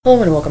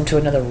Hello and welcome to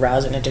another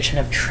rousing edition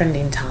of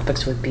Trending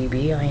Topics with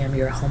BB. I am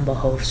your humble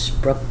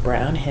host, Brooke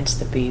Brown, hence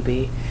the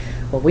BB.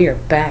 Well, we are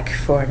back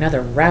for another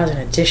rousing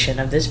edition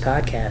of this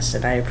podcast,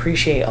 and I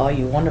appreciate all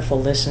you wonderful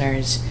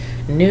listeners,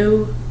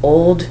 new,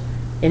 old,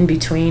 in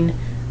between,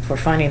 for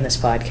finding this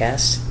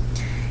podcast.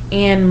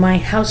 And my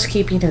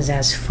housekeeping is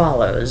as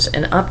follows,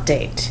 an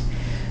update.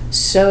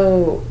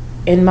 So,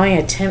 in my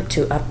attempt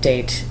to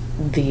update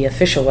the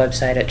official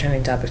website at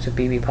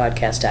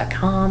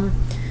trendingtopicswithbbpodcast.com,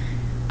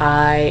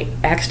 I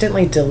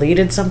accidentally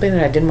deleted something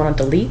that I didn't want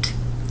to delete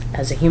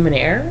as a human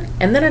error,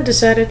 and then I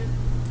decided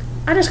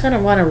I just kind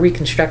of want to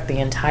reconstruct the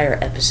entire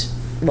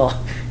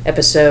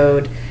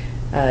episode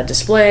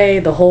display,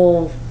 the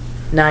whole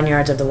 9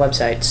 yards of the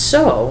website.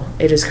 So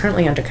it is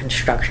currently under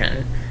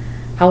construction.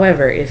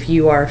 However, if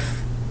you are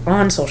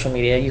on social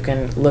media, you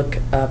can look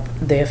up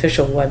the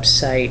official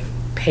website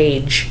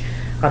page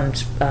on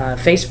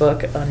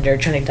Facebook under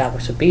Trending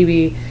Topics with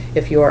BB.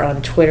 If you are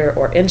on Twitter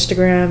or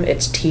Instagram,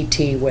 it's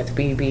TT with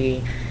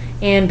BB.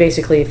 And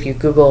basically, if you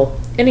Google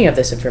any of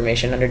this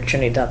information under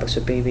Trending Topics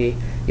with BB,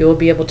 you will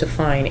be able to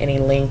find any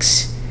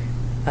links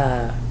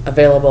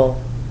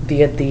available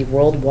via the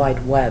World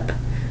Wide Web.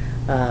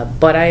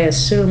 But I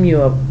assume you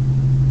have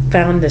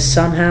found this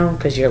somehow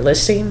because you're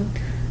listening.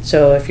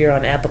 So if you're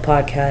on Apple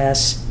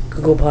Podcasts,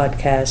 Google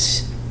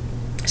Podcasts,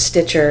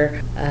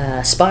 Stitcher,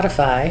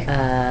 Spotify,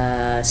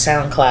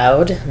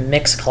 SoundCloud,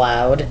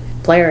 Mixcloud,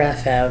 Player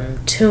FM,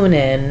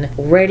 TuneIn,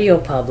 Radio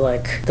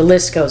Public, the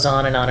list goes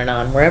on and on and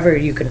on. Wherever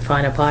you can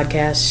find a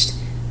podcast,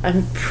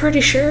 I'm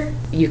pretty sure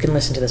you can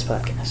listen to this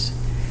podcast.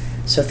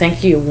 So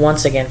thank you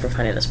once again for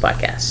finding this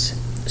podcast.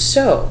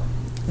 So,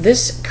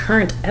 this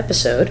current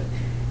episode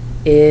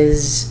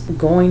is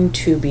going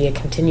to be a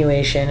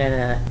continuation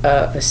and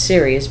a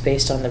series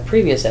based on the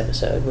previous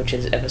episode, which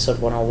is episode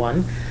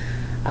 101.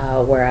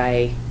 Where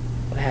I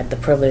had the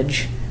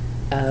privilege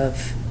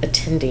of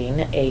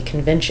attending a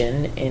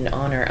convention in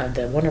honor of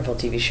the wonderful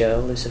TV show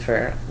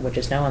Lucifer, which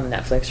is now on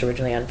Netflix,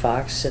 originally on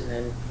Fox, and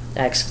then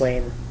I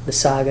explain the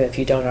saga if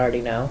you don't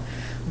already know.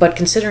 But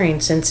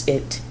considering since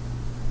it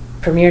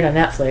premiered on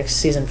Netflix,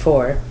 season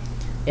 4,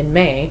 in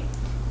May,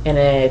 and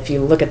if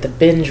you look at the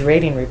binge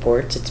rating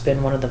reports, it's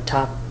been one of the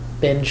top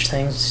binge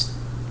things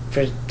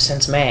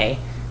since May,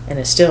 and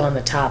is still in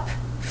the top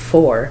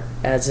 4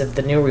 as of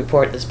the new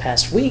report this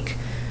past week.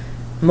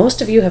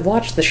 Most of you have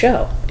watched the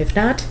show. If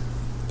not,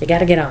 you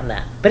gotta get on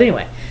that. But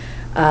anyway,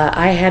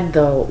 I had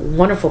the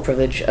wonderful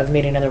privilege of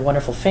meeting other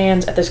wonderful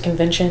fans at this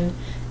convention,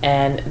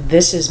 and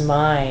this is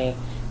my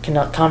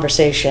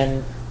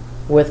conversation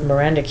with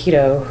Miranda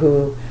Keto,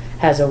 who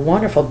has a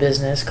wonderful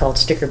business called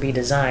Sticker Bee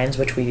Designs,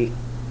 which we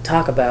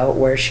talk about,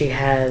 where she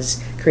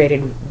has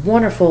created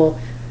wonderful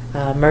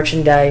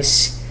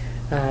merchandise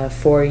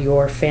for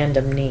your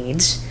fandom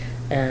needs,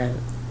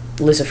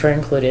 Lucifer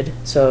included,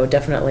 so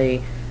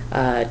definitely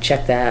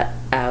check that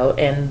out,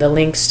 and the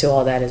links to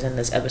all that is in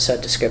this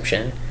episode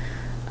description.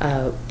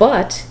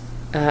 But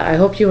I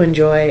hope you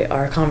enjoy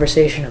our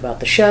conversation about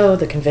the show,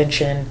 the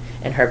convention,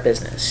 and her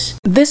business.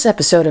 This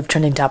episode of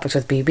Trending Topics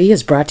with BB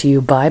is brought to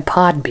you by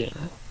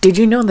Podbean. Did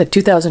you know that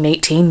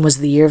 2018 was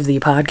the year of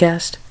the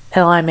podcast?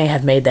 Hell, I may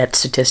have made that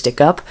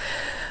statistic up,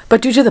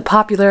 but due to the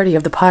popularity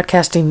of the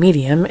podcasting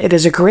medium, it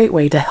is a great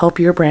way to help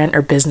your brand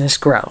or business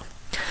grow.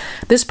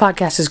 This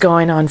podcast is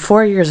going on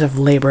 4 years of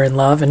labor and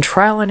love and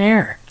trial and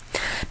error.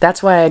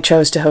 That's why I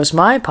chose to host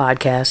my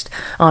podcast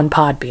on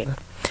Podbean.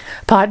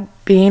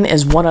 Podbean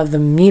is one of the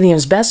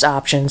medium's best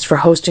options for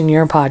hosting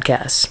your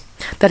podcasts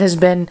that has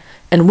been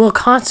and will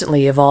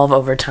constantly evolve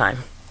over time.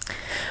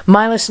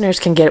 My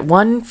listeners can get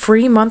 1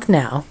 free month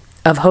now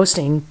of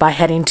hosting by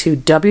heading to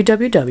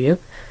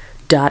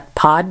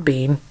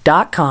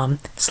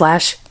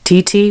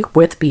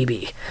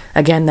www.podbean.com/ttwithbb.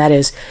 Again, that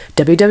is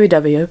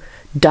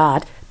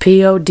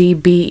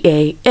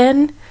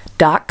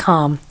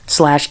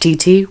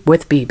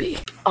www.podbean.com/ttwithbb.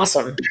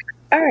 Awesome.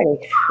 Alrighty.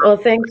 Well,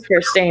 thanks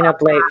for staying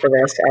up late for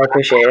this. I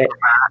appreciate it.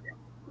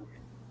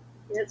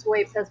 It's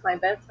way past my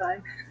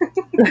bedtime.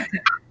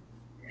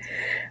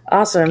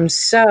 Awesome.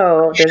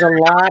 So, there's a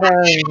lot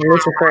of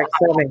Lucifer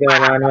excitement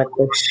going on with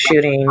the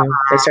shooting.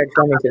 They started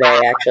filming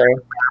today, actually.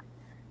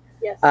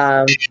 Yes.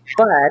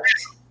 But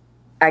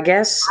I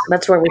guess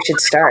that's where we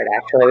should start,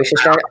 actually. We should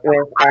start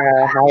with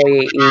how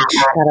we can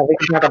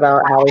talk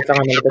about how we fell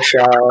into the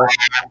show,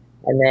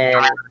 and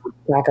then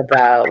we'll get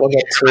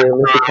to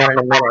LucyCon in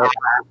a minute,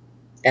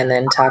 and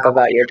then talk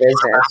about your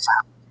business.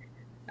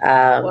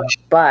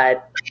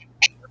 But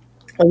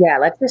yeah,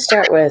 let's just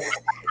start with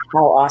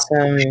how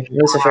awesome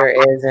Lucifer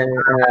is, and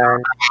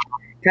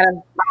kind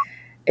of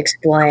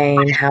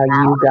explain how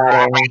you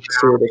got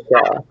into the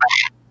show.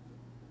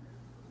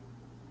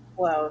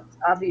 Well, it's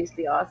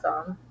obviously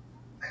awesome.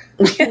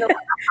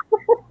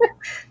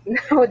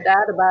 No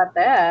doubt about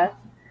that.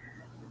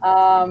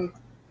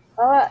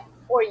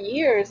 For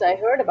years I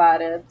heard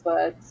about it,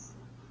 but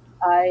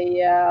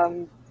I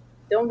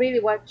don't really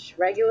watch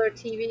regular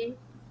TV,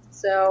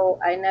 so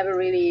I never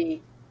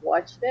really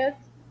watched it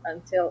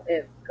until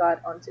it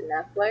got onto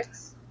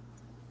Netflix.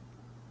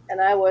 And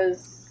I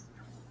was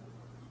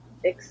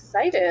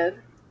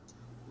excited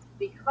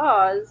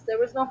because there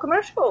was no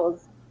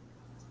commercials.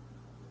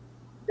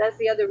 That's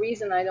the other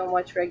reason I don't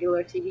watch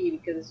regular TV,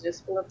 because it's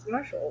just full of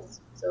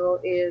commercials. So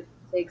it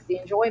takes the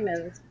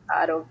enjoyment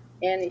out of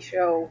any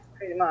show,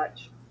 pretty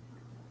much.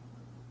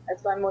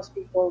 That's why most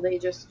people, they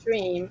just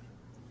stream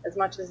as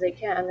much as they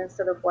can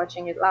instead of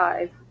watching it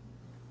live.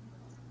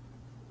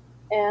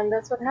 And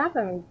that's what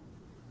happened.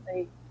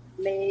 Like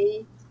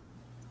May,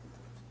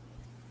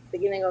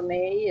 beginning of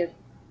May, it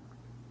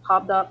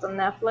popped up on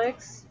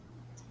Netflix,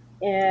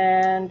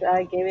 and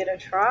I gave it a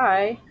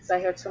try because I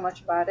heard so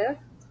much about it.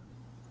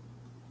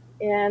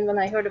 And when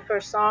I heard the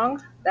first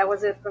song, that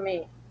was it for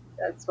me.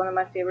 That's one of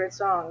my favorite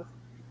songs.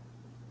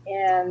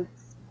 And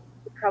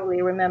you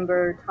probably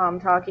remember Tom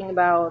talking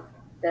about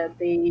that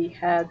they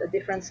had a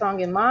different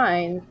song in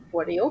mind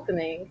for the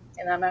opening,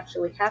 and I'm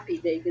actually happy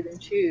they didn't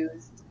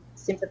choose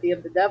Sympathy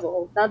of the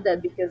Devil. Not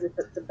that because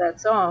it's a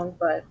bad song,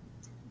 but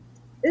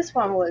this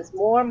one was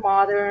more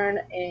modern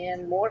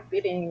and more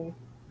fitting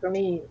for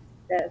me.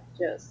 That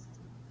just,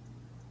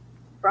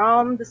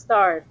 from the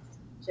start,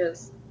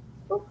 just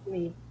hooked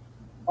me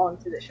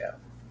onto the show.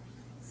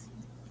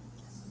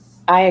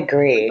 I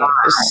agree.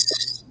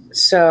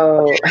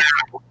 So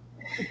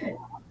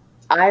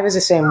I was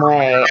the same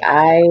way.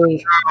 I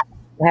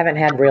haven't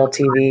had real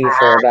TV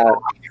for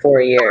about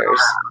 4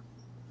 years.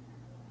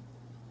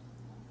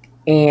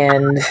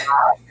 And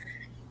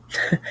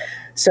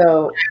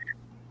so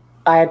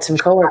I had some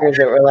coworkers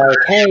that were like,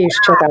 hey, you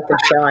should check out this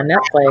show on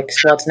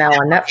Netflix. Well, it's now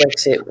on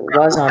Netflix. It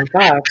was on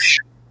Fox.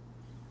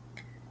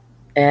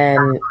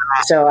 And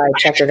so I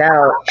checked it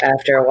out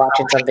after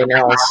watching something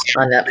else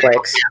on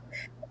Netflix.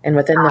 And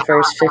within the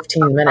first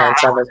 15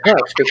 minutes, I was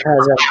hooked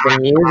because of the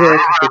music,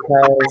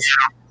 because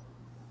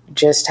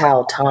just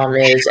how Tom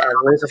is as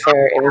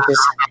Lucifer. It was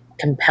just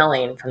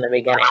compelling from the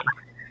beginning.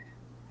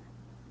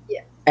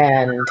 Yeah.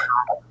 And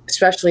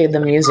especially the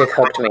music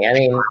hooked me. I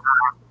mean,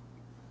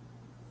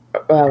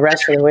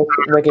 Rest for the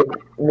Wicked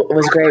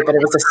was great, but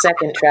it was the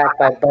second track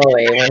by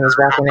Bowie when he's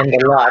walking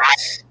into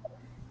Lux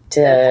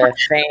to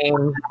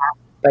Fame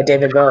by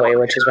David Bowie,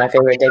 which is my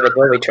favorite David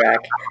Bowie track.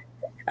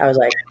 I was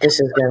like, this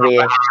is going to be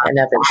an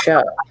epic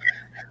show.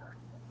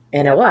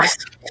 And it was.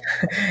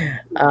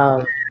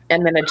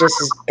 And then it just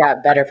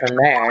got better from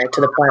there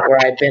to the point where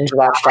I binge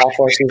watched all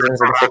 4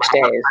 seasons in 6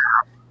 days.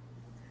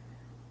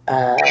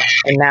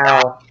 And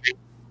now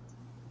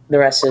the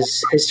rest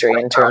is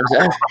history in terms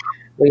of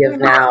we have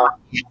now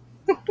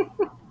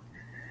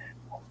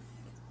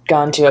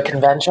gone to a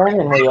convention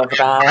and we have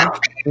now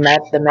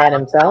met the man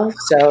himself.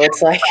 So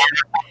it's like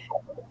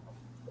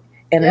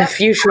in a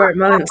few short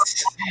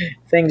months,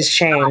 things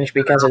change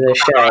because of this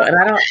show. And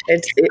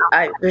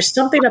there's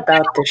something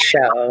about the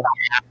show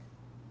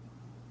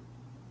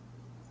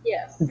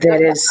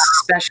that is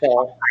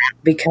special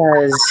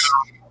because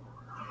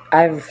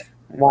I've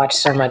watched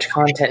so much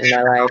content in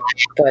my life,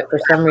 but for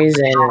some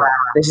reason,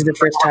 this is the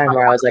first time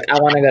where I was like, I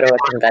want to go to a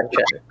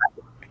convention,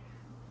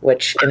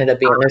 which ended up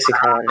being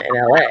LucyCon in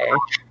LA.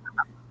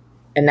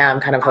 And now I'm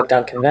kind of hooked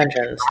on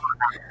conventions.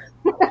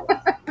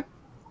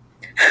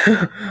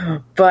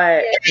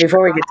 But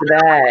before we get to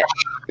that,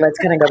 let's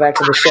kind of go back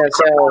to the show.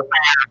 So,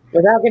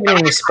 without giving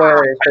any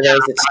spoilers for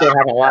those that still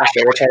haven't watched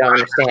it, which I don't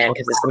understand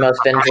because it's the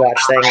most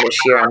binge-watched thing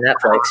this year on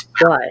Netflix,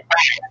 but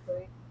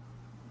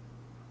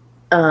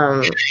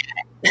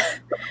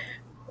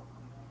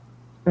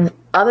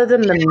other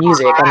than the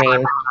music, I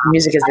mean,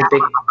 music is the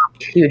big,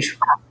 huge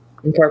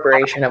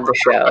incorporation of the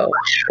show,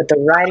 but the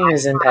writing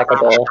is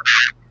impeccable.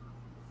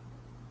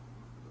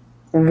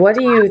 Why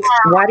do you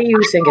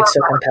think it's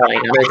so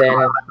compelling, other than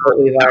what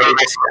we've already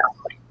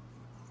discussed?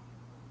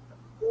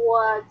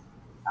 What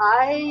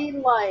I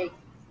like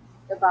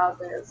about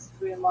this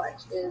pretty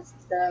much is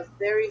the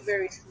very,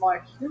 very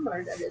smart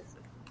humor that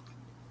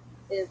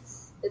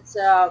it's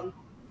a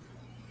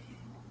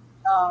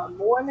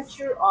more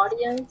mature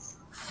audience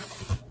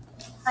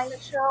kind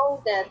of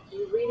show that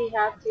you really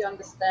have to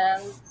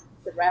understand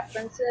the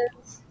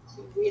references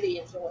to really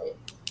enjoy it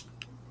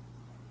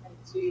and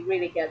to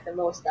really get the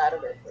most out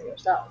of it for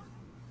yourself.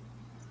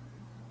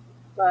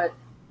 But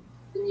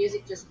the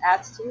music just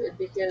adds to it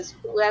because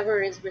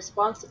whoever is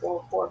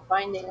responsible for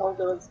finding all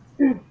those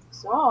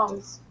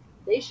songs,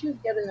 they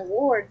should get an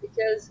award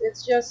because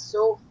it's just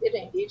so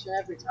fitting each and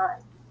every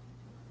time.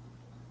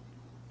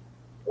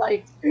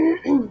 Like,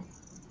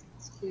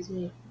 excuse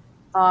me,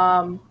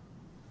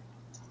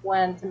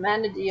 when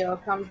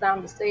Amenadiel comes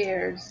down the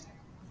stairs,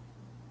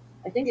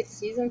 I think it's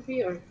season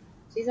 3 or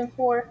season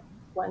 4,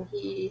 when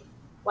he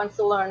wants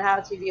to learn how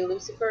to be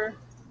Lucifer,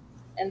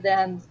 and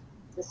then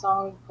the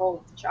song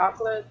called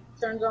Chocolate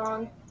turns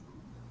on.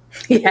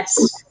 Yes.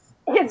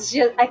 It's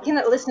just, I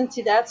cannot listen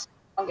to that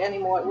song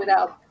anymore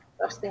without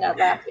busting out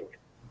laughing.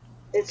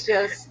 It's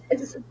there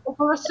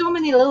are so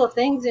many little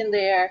things in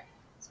there,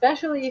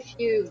 especially if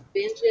you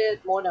binge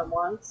it more than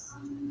once.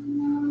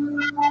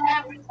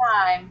 Every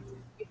time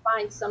you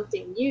find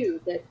something new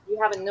that you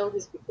haven't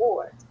noticed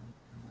before.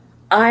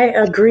 I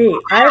agree.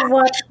 I've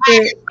watched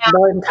the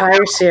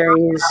entire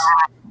series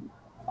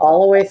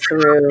all the way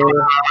through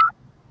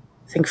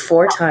think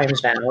 4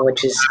 times now,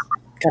 which is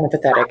kind of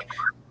pathetic,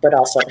 but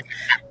awesome.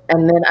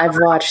 And then I've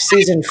watched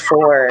season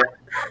 4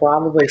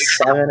 probably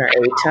 7 or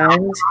 8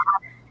 times.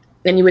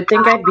 And you would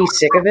think I'd be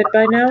sick of it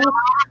by now,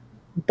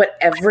 but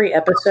every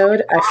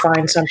episode I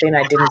find something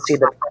I didn't see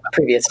the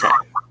previous time.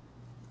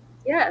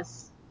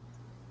 Yes.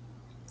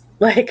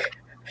 Like,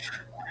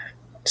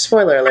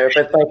 spoiler alert,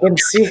 but like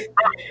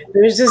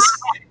there's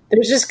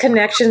just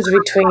connections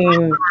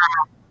between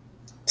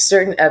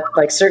certain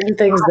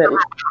things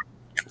that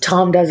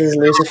Tom does as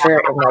Lucifer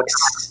in like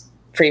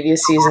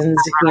previous seasons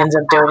he ends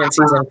up doing in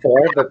season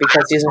 4, but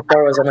because season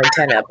 4 was only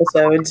 10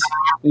 episodes,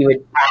 you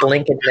would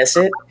blink and miss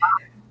it.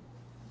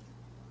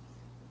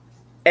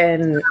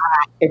 And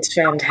it's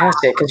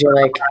fantastic because you're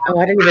like, oh,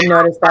 I didn't even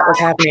notice that was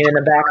happening in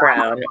the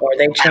background, or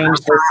they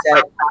changed the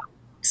set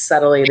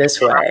subtly this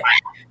way.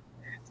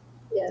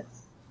 Yes.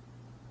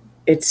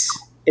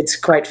 It's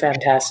quite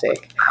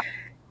fantastic.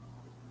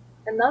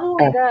 And not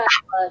only that,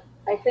 but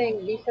I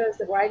think because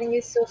the writing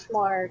is so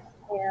smart,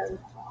 and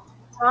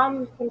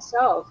Tom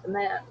himself, the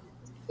man,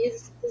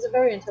 he's a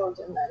very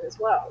intelligent man as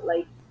well.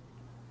 Like,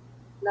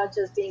 not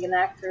just being an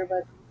actor,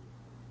 but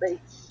like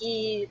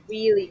he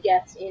really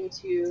gets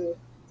into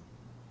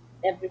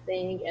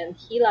everything, and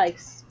he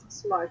likes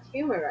smart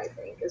humor, I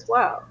think, as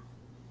well.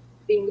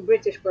 Being a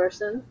British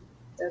person,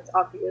 that's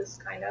obvious,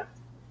 kind of.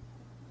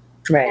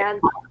 Right.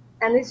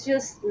 And it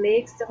just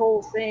makes the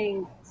whole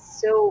thing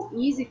so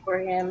easy for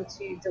him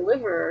to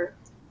deliver.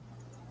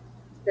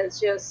 That's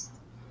just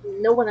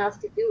no one else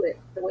could do it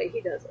the way he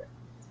does it.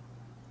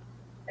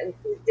 And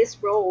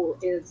this role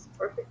is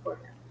perfect for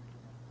him.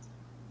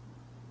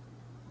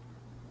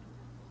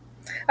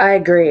 I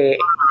agree.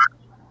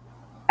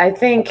 I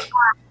think,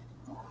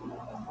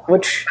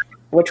 which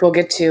we'll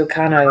get to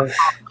kind of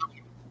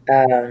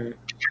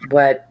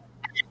what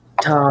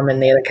Tom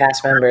and the other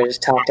cast members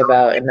talked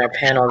about in their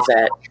panels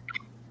at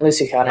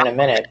LucyCon in a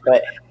minute,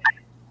 but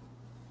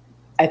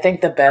I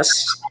think the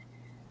best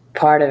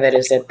part of it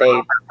is that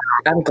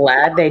I'm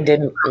glad they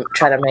didn't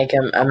try to make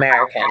him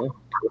American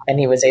and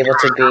he was able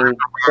to be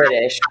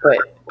British, but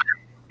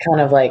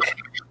kind of like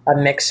a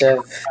mix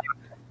of,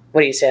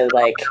 what do you say,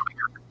 like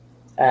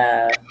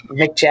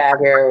Mick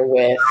Jagger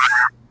with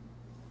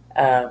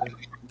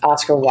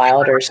Oscar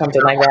Wilde or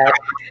something like that.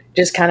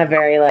 Just kind of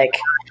very like,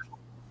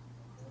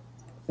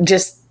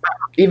 just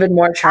even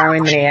more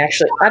charming than he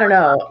actually, I don't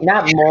know,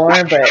 not more,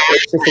 but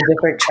it's just a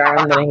different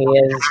charm than he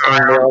is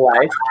in real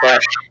life.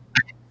 But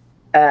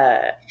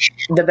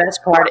the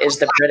best part is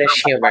the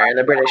British humor and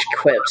the British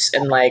quips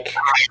and like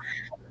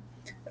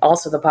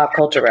also the pop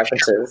culture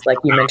references, like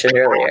you mentioned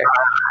earlier.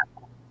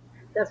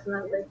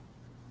 Definitely.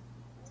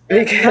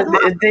 Because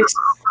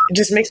it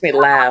just makes me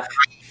laugh.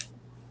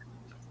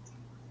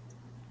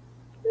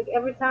 Like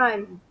every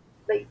time,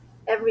 like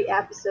every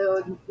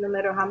episode, no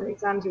matter how many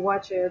times you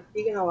watch it,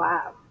 you're gonna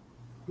laugh,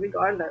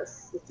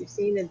 regardless if you've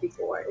seen it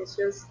before. It's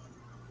just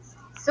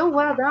so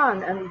well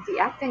done, and the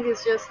acting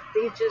is just,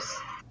 they just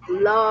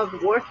love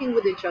working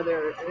with each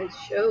other, and it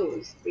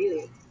shows,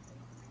 really.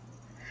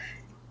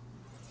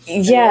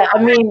 Yeah,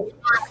 I mean,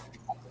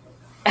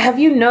 have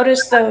you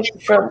noticed though,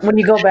 from when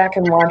you go back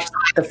and watch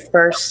the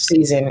first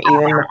season,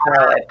 even the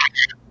pilot,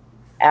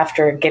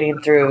 after getting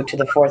through to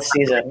the 4th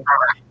season,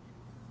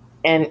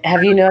 and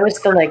have you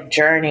noticed the like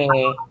journey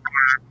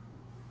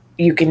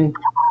you can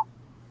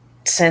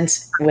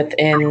sense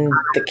within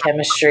the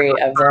chemistry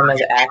of them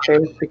as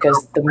actors?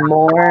 Because the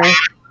more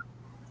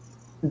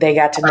they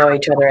got to know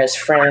each other as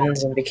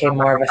friends and became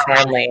more of a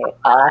family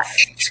off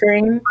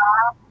screen,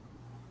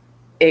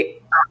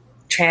 it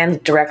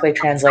directly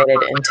translated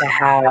into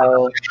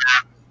how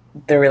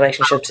the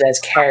relationships as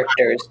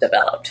characters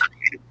developed.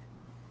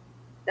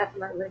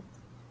 Definitely.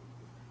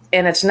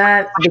 And it's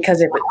not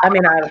because of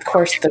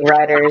course the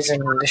writers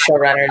and the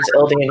showrunners,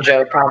 Ildy and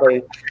Joe,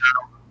 probably,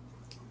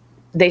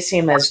 they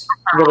seem as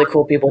really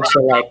cool people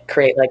to like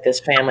create like this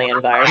family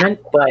environment,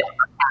 but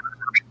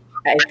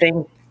I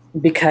think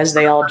because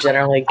they all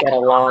generally get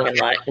along in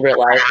like real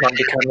life and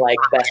become like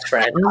best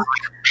friends,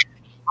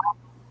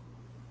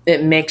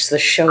 it makes the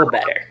show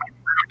better.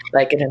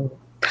 Like an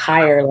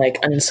entire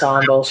like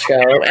ensemble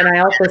show. And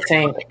I also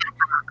think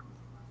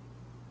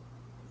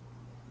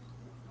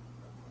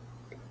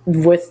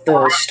with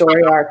the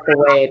story arc, the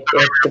way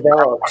it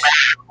developed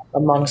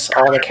amongst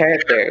all the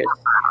characters,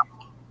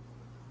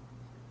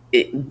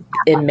 it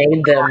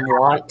made them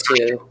want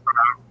to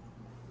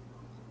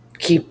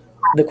keep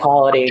the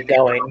quality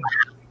going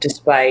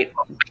despite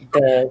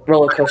the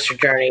roller coaster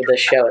journey the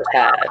show has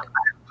had.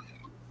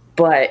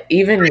 But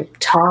even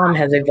Tom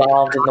has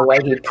evolved in the way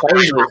he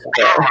plays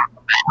Lucifer.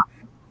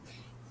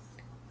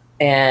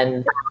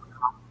 And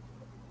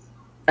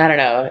I don't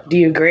know, do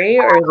you agree,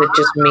 or is it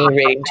just me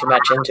reading too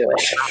much into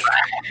it?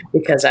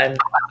 Because I'm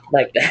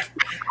like that.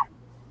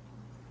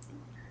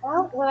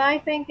 Well, what I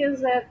think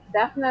is that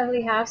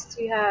definitely has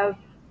to have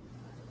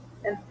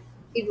an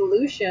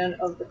evolution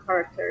of the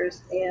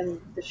characters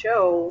in the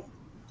show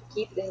to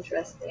keep it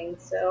interesting.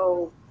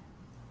 So,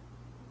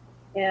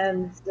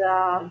 and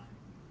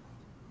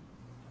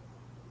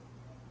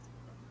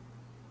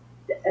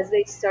as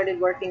they started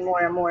working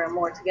more and more and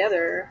more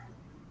together,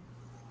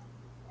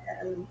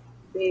 and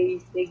they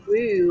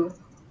grew,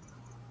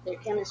 their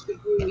chemistry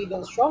grew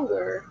even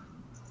stronger.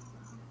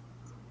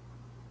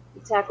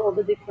 We tackle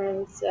the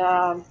different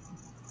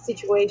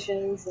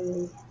situations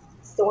and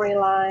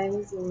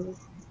storylines, and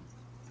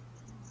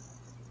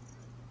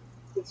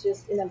it's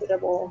just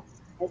inevitable,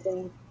 I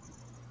think,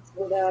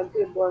 with a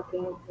good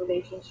working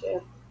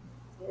relationship.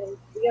 And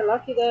we are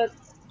lucky that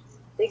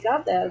they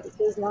got that,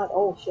 because not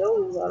all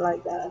shows are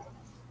like that,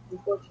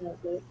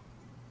 unfortunately.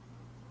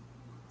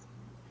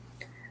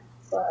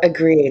 But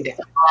Agreed.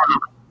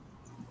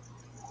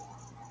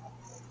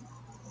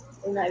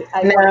 and I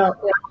watched Now,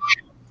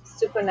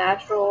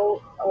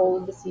 Supernatural all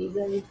the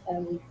seasons,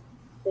 and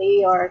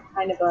they are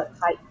kind of a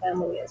tight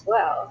family as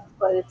well.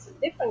 But it's a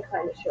different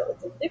kind of show.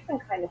 It's a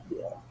different kind of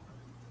feel.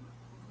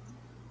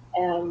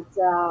 And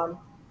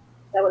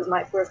that was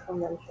my first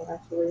convention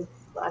actually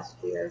last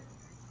year.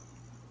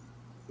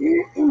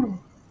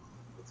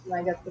 It's when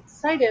I got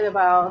excited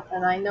about,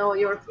 and I know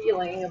your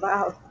feeling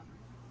about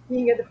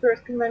being at the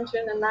first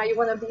convention, and now you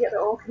want to be at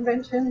all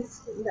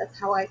conventions. And that's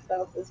how I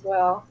felt as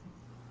well.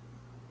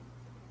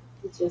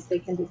 It's just they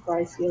can be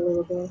pricey a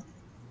little bit,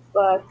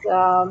 but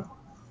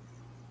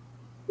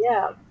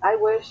yeah, I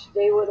wish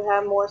they would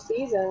have more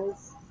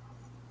seasons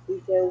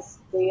because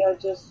they are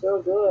just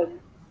so good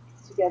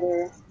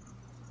together.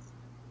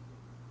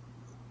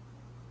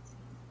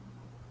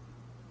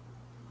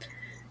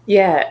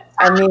 yeah,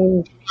 I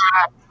mean,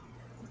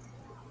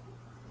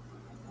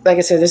 like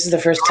I said, this is the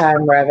first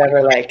time where I've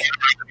ever like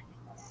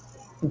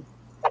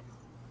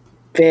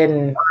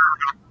been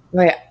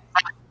like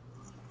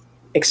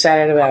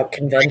excited about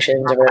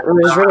conventions, or it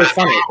was really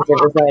funny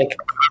because it was like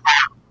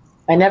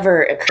I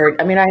never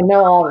occurred. I mean, I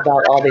know all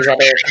about all these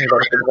other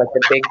conventions, like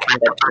the big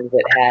conventions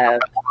that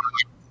have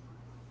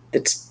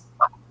that's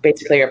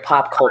basically your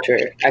pop culture.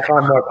 I call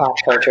them more pop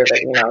culture, but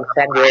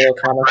San Diego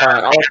Comic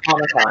Con, all the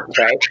Comic Cons,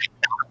 right?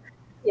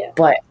 Yeah.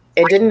 But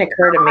it didn't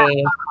occur to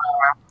me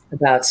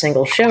about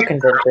single show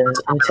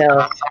conventions until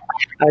I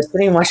was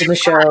sitting watching the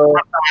show,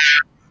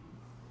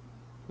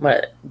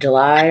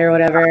 July or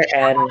whatever,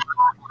 and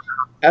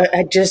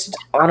I just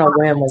on a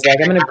whim was like,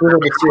 I'm gonna Google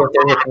to see if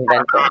there's a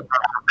convention.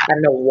 I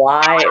don't know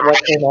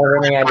what came over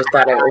me. I just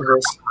thought it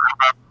was just,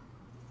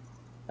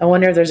 I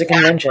wonder if there's a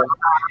convention.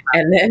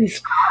 And then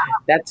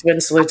that's when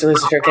Salute to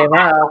Lucifer came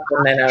up,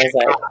 and then I was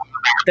like,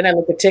 then I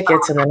looked at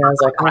tickets, and then I was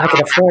like, oh, I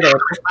can afford it.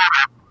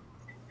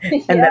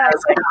 And then I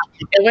was like,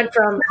 it went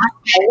from,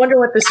 I wonder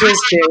what this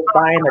is, to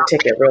buying a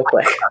ticket real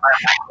quick.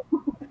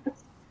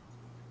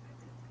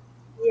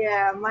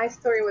 Yeah, my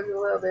story was a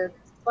little bit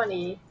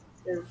funny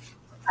because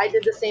I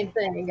did the same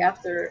thing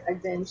after I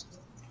binged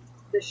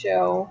the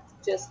show,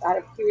 just out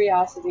of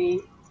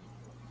curiosity.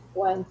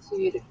 Went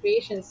to the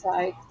creation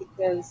site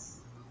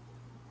because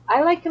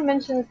I like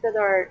conventions that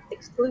are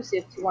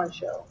exclusive to one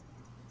show.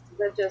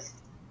 They're just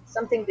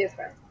something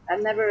different.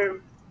 I've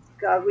never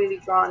got really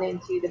drawn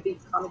into the big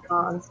Comic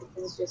Cons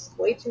because it's just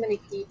way too many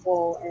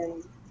people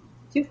and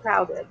too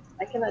crowded.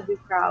 I cannot do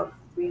crowd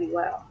really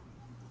well.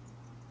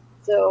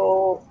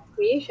 So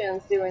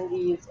Creations doing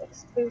these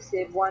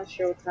exclusive one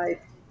show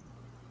type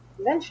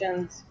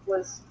conventions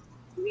was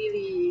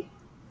really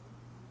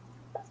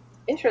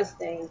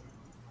interesting.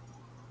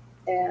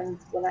 And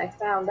when I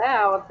found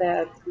out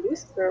that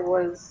Lucifer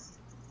was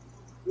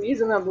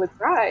reasonably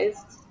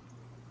priced,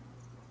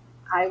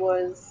 I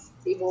was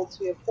able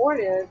to afford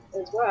it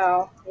as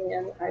well,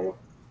 and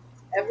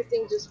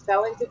everything just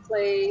fell into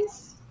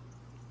place,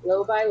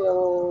 little by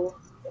little.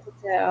 The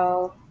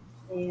hotel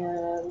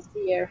and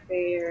the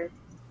airfare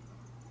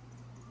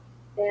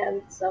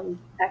and some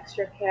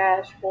extra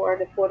cash for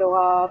the photo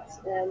ops,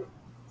 and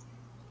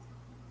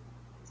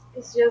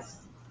it's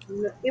just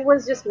it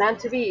was just meant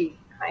to be,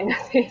 kind of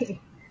thing.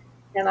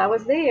 And I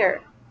was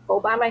there all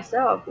by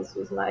myself. This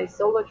was my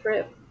solo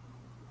trip.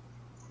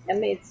 I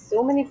made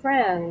so many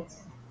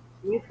friends,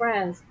 new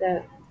friends,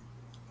 that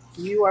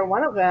you are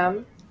one of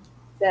them.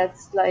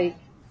 That's like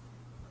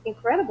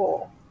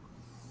incredible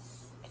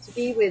to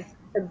be with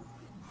a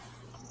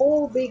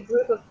whole big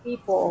group of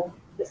people,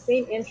 the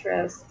same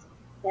interests,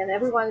 and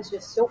everyone is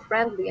just so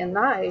friendly and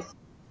nice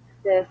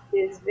that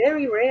is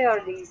very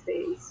rare these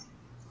days.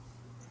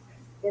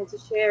 And to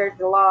share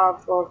the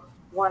love of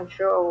one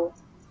show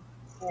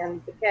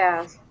and the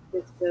cast,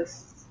 it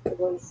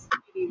was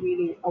really,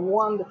 really a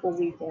wonderful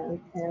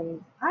weekend.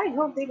 And I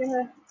hope they're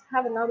gonna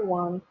have another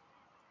one.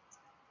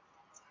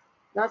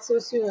 Not so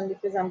soon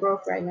because I'm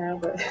broke right now,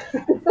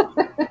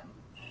 but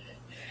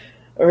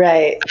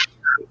Right.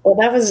 Well,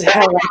 that was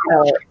how I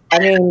felt. I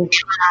mean,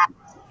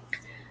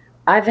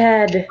 I've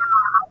had,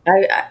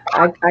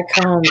 I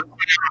come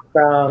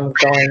from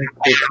going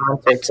to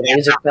concerts and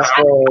music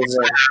festivals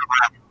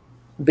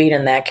and being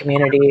in that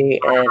community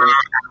and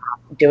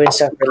doing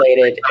stuff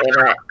related.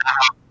 And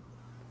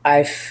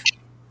I've,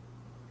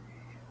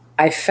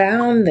 I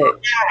found that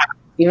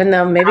even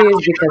though maybe it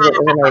was because it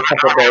was only a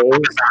couple of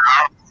days,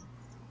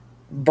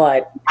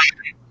 but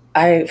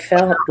I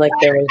felt like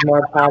there was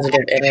more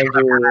positive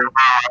energy,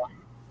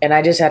 and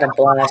I just had a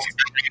blast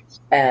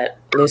at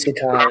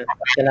LucyCon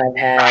than I've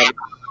had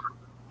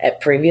at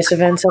previous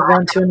events I've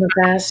gone to in the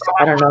past.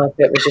 I don't know if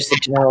it was just a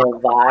general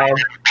vibe.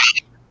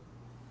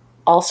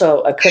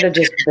 Also, it could have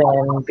just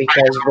been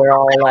because we're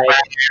all like,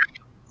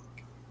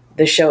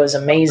 the show is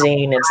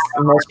amazing, it's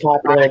the most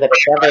popular that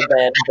it's ever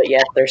been, but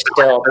yet there's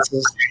still, this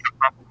is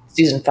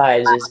season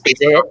 5 is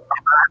it?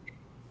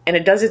 And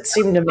it doesn't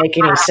seem to make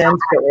any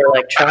sense, but we're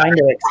like trying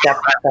to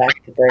accept the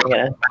fact that they're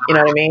gonna, you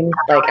know what I mean?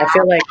 Like, I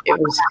feel like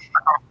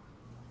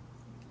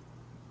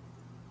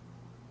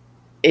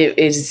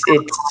it's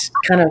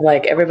kind of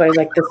like everybody's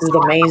like, this is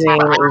amazing,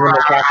 even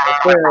the cast and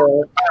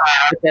crew,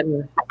 but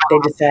then they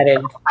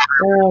decided,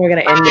 oh, we're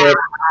going to end it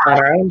on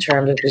our own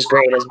terms, which is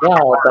great as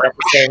well, but at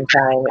the same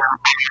time,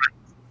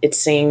 it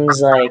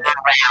seems like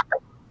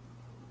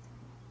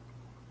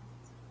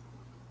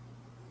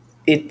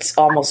it's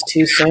almost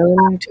too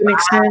soon to an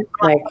extent.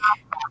 Like,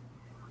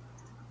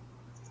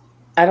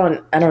 I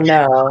don't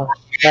know.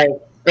 Like,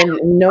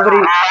 and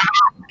nobody,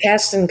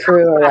 cast and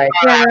crew are like,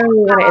 yeah, we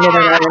want to end it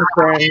on our own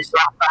terms.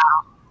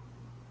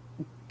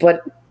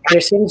 But there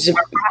seems to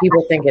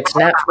people think it's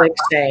Netflix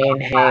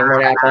saying, hey,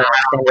 we're not going to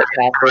extend it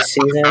past this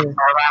season.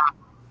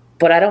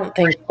 But I don't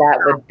think that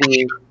would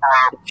be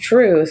the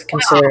truth,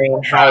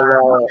 considering how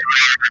well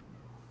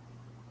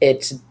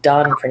it's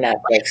done for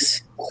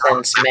Netflix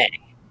since May.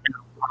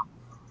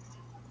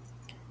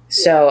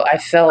 So I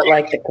felt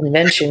like the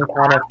convention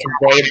kind of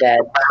conveyed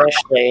that,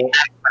 especially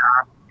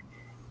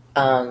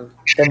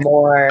the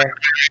more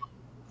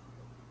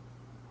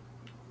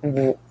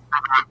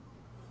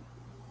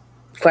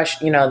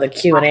question, the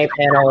Q&A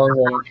panels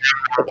and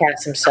the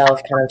cast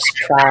himself kind of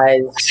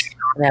surprised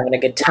and having a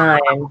good time.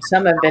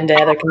 Some have been to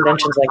other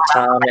conventions like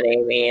Tom and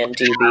Amy and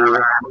DB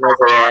and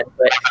Lizanne,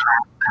 but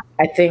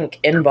I think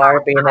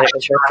Inbar, being that it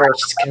was her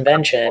first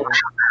convention,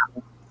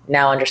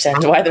 now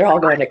understands why they're all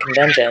going to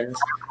conventions.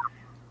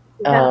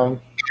 Yeah.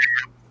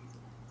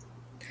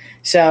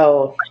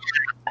 So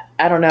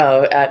I don't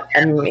know.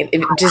 I mean,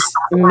 just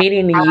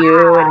meeting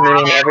you and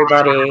meeting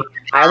everybody,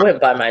 I went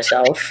by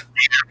myself.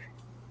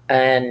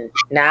 And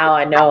now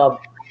I know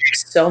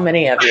so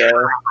many of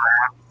you.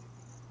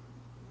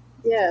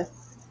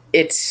 Yes.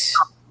 It's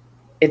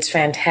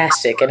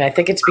fantastic. And I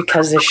think it's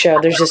because the show,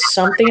 there's just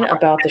something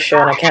about the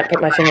show, and I can't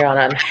put my finger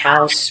on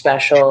how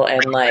special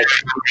and like,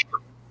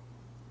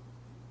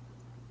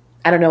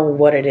 I don't know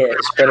what it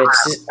is, but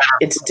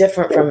it's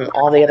different from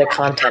all the other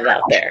content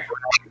out there.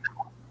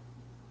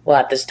 Well,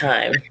 at this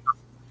time.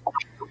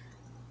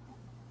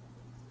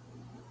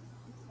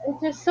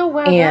 It's just so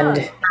well and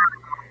done.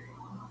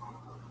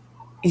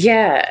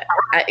 Yeah,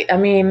 I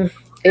mean,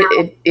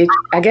 it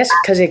I guess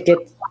because it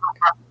gets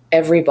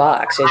every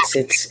box.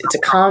 It's a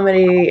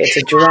comedy, it's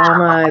a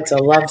drama, it's a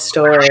love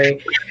story.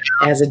 It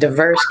has a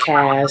diverse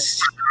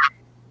cast.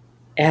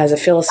 It has a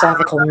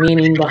philosophical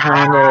meaning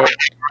behind it.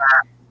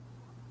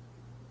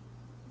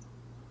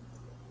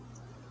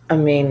 I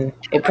mean,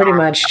 it pretty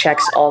much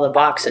checks all the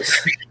boxes.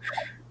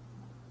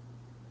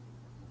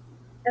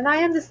 And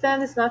I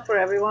understand it's not for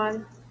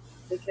everyone,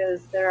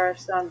 because there are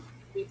some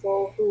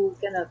people who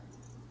cannot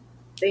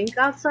think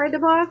outside the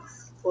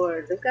box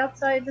or look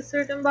outside the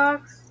certain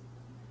box,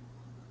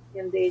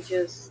 and they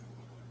just,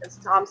 as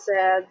Tom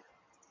said,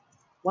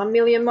 1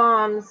 million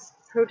moms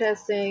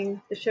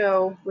protesting the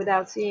show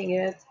without seeing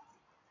it.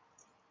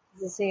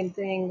 It's the same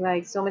thing,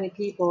 like so many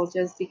people,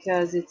 just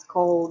because it's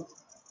called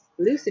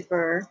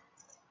Lucifer,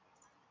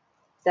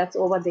 that's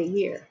all what they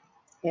hear,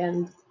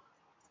 and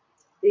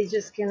they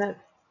just cannot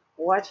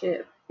watch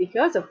it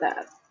because of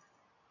that.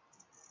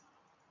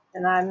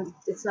 And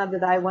it's not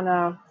that I want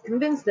to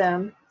convince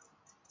them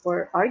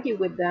or argue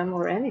with them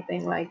or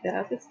anything like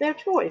that. It's their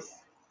choice.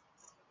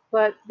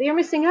 But they're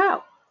missing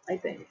out, I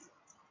think,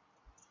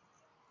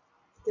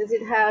 because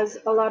it has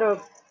a lot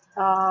of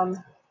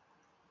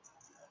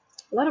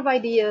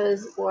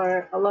ideas,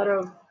 or a lot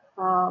of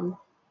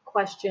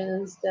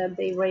questions that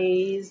they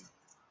raise,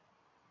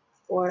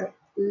 or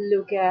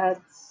look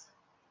at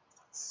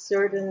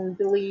certain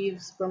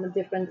beliefs from a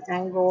different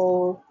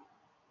angle,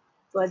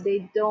 but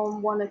they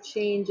don't want to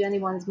change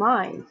anyone's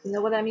mind. You know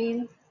what I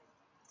mean?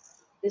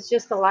 It's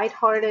just a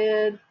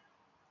lighthearted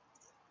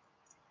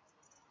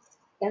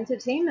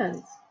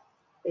entertainment,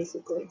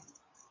 basically,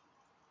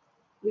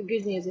 with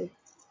good music.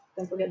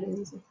 Don't forget the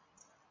music.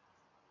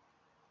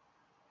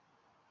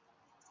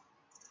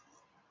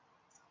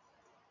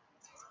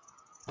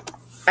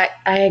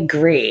 I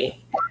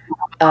agree.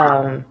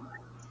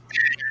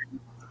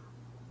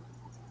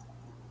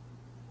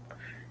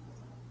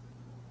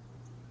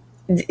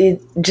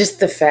 Just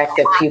the fact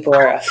that people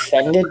are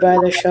offended by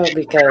the show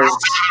because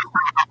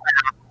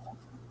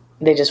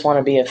they just want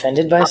to be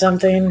offended by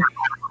something,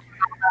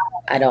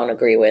 I don't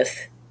agree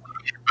with.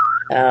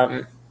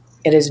 It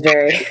is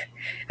very.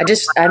 I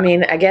guess I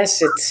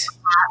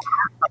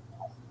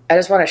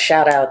just want to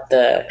shout out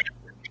the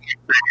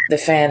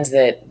fans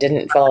that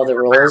didn't follow the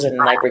rules and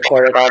like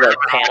recorded all the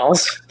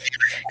panels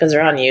because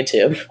they're on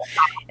YouTube.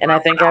 And I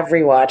think I've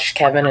rewatched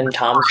Kevin and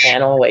Tom's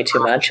panel way too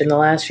much in the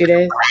last few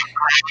days.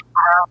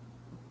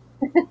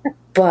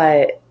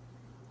 But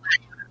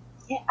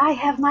Yeah, I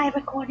have my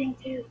recording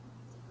too.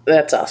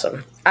 That's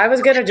awesome. I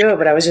was gonna do it,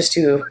 but I was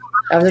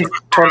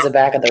towards the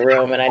back of the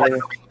room, and I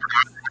didn't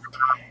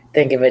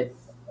think of it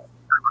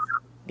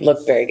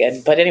looked very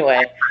good. But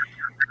anyway,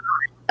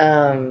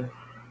 um,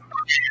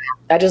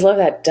 I just love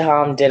that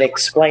Tom did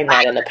explain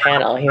that in the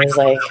panel. He was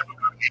like,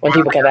 when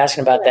people kept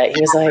asking about that,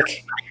 he was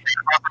like,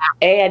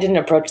 A, I didn't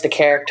approach the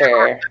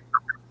character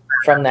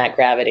from that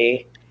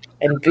gravity.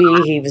 And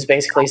B, he was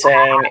basically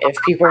saying, if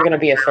people are going to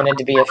be offended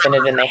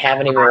and they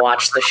haven't even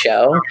watched the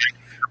show,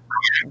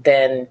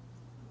 then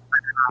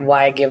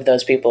why give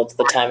those people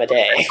the time of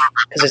day?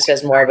 Because it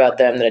says more about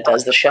them than it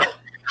does the show.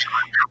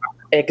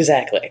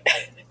 Exactly.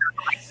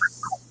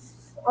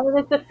 I mean,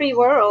 it's a free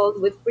world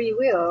with free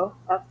will,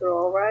 after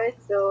all, right?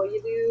 So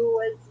you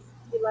do as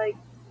you like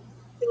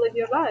to live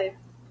your life.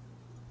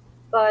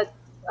 But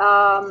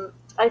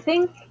I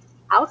think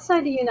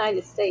outside the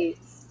United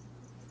States,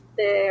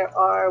 there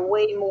are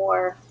way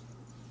more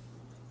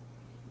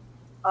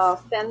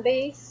fan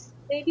base,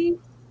 maybe,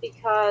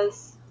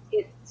 because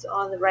it's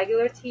on the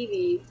regular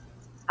TV.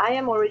 I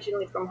am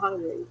originally from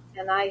Hungary,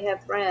 and I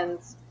have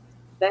friends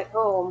back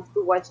home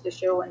who watch the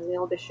show and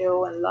know the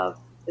show and love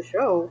the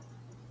show,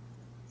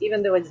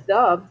 even though it's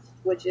dubbed,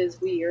 which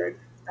is weird.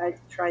 I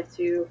tried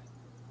to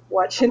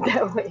watch it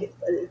that way,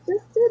 but it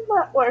just did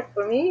not work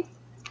for me.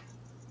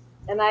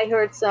 And I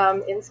heard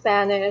some in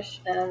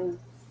Spanish, and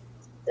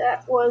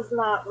that was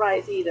not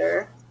right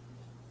either.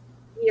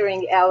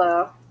 Hearing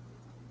Ella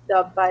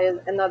dubbed by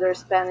another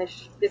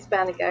Spanish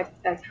Hispanic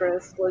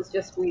actress was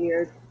just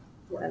weird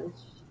when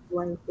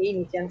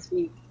Amy can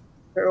speak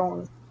her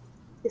own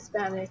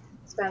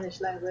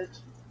Spanish language.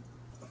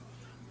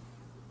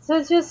 So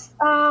it just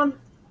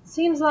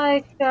seems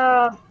like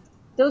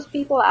those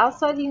people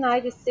outside the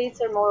United States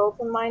are more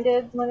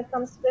open-minded when it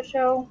comes to the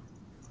show.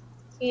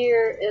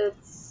 Here,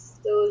 it's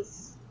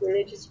those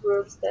religious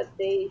groups that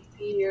they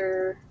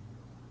fear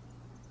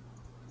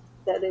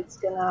that it's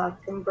gonna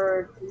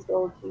convert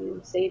people to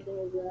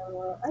Satanism,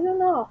 or I don't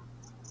know.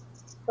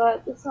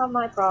 But it's not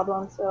my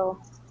problem, so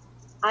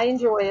I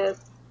enjoy it.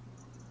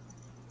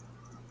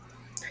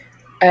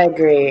 I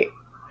agree.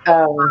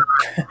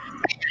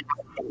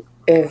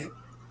 If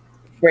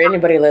for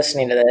anybody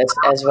listening to this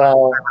as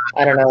well,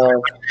 I don't know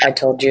if I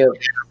told you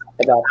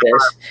about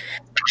this,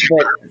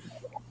 but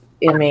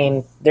I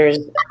mean, there's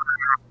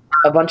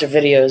a bunch of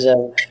videos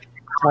of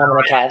Tom and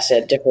the cast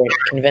at different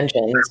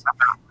conventions,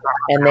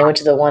 and they went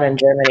to the one in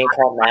Germany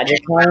called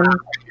MagicCon.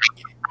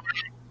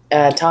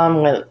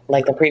 Tom went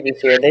like the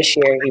previous year. This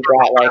year, he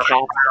brought like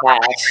half the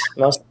cast,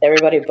 most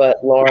everybody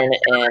but Lauren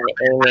and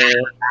Amy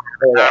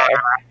were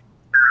there,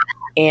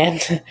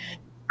 and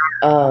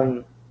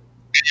um,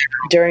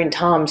 during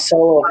Tom's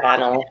solo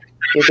panel,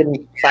 you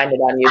can find it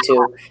on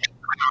YouTube.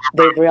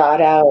 They brought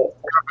out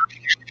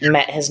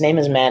his name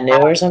is Manu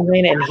or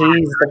something, and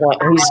he's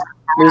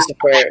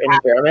Lucifer in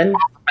German.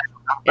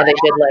 And they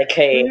did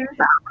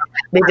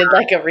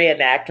like a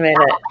reenactment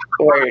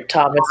where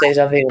Tom would say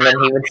something and then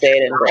he would say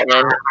it in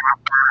German.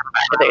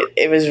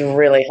 It was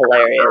really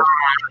hilarious.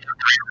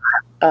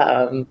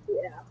 But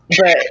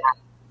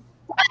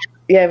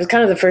yeah, it was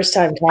kind of the first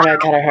time Tom had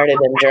kind of heard it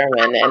in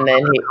German, and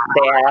then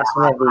they asked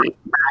him if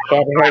he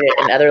had heard it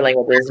in other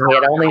languages, and he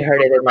had only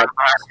heard it in like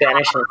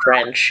Spanish and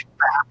French.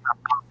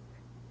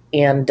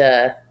 And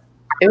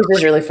it was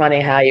just really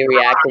funny how he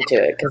reacted to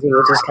it, because he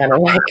was just kind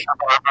of like,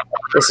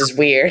 this is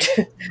weird,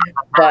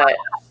 but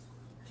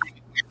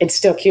it's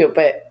still cute.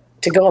 But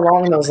to go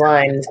along those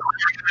lines,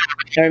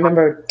 I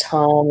remember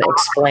Tom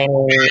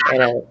explaining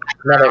in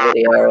another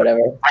video or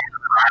whatever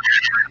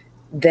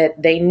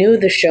that they knew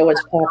the show was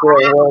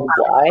popular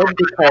worldwide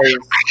because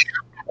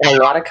in a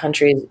lot of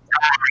countries,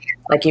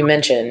 like you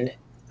mentioned,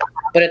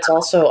 but it's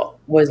also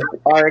was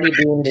already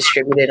being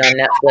distributed on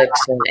Netflix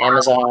and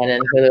Amazon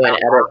and Hulu in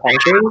other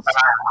countries.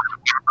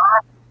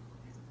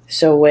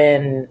 So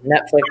when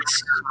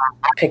Netflix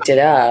picked it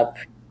up,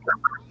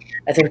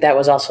 I think that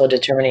was also a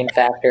determining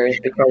factor,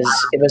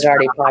 because it was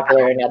already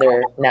popular in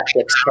other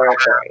Netflix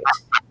territories.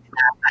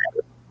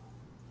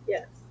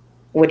 Yes.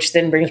 Which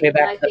then brings me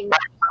back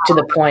to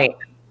the point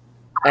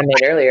I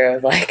made earlier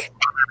of like,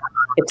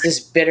 it's this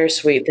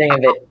bittersweet thing of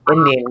it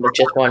ending with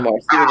just one more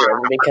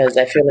season, because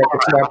I feel like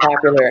it's more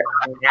popular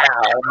now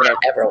than it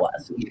ever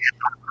was.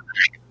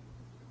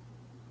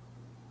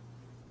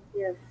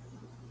 Yes.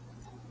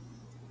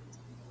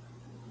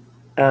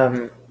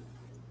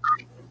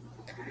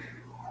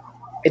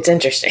 It's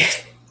interesting.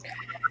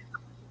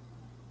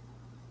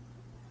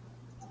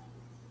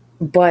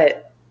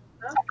 But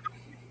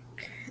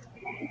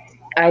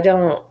I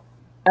wouldn't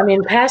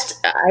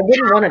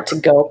want it to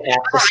go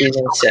past the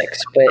season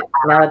 6, but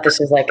now that this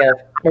is like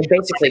we're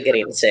basically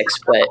getting 6,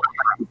 but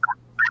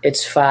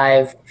it's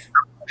 5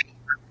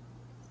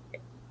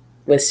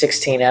 with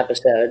 16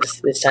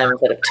 episodes this time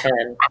instead of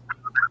 10.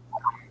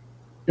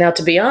 Now,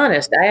 to be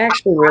honest, I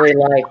actually really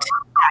liked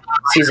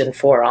season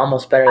 4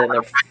 almost better than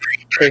the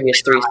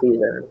previous 3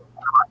 seasons.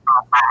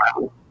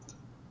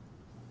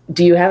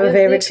 Do you have a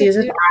favorite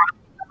season?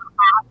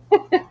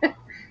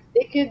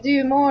 They could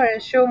do more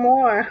and show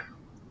more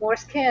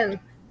skin.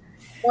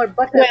 more Well, it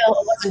buckets.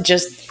 wasn't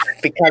just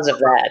because of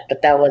that,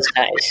 but that was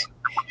nice.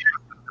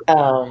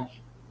 Um,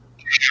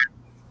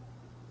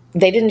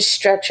 they didn't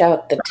stretch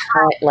out the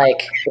time,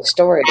 like the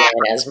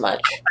storyline as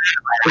much.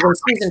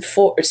 Because in season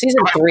 4, or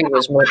season 3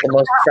 was the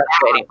most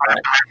frustrating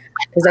one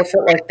because I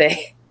felt like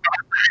they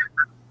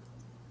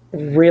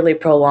really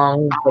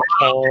prolonged the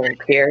Kane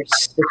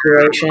Pierce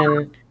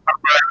situation.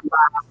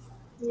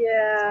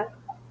 Yeah,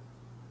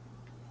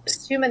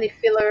 too many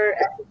filler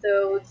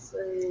episodes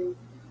and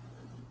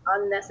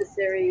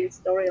unnecessary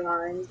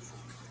storylines.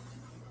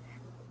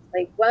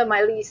 Like one of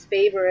my least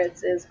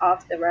favorites is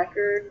Off the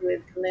Record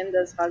with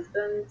Linda's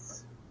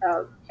husband's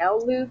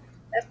Cal Loop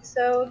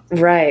episode.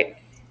 Right.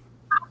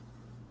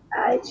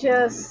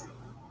 That's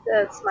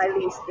my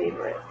least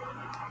favorite.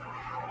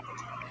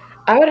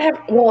 I would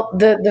have, well,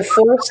 the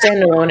 4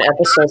 standalone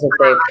episodes that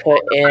they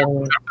put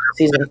in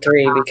season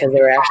 3 because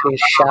they were actually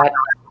shot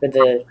for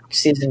the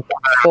season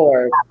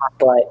 4,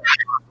 but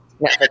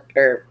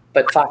Netflix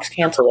but Fox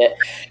canceled it.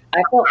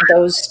 I felt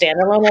those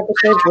standalone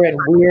episodes were in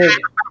weird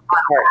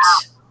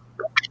parts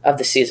of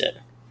the season.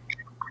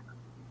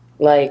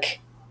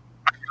 Like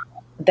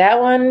that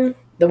one,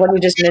 the one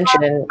you just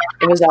mentioned,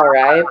 it was all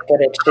right,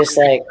 but it's just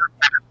like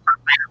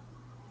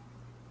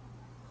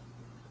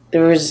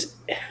there was.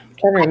 I'm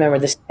trying to remember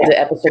the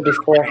episode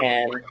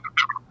beforehand.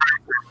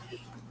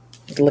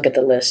 Look at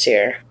the list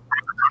here.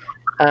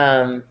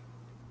 But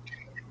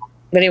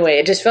anyway,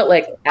 it just felt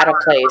like out of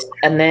place.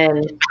 And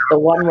then the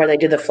one where they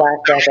do the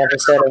flashback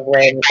episode of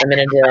when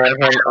Amenadiel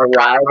and him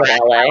arrive in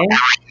LA,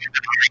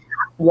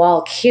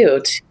 while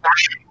cute,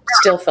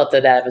 still felt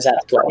that was out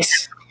of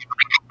place.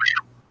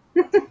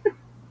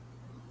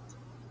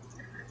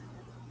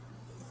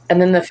 And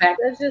then the fact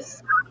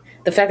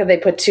that they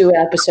put 2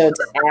 episodes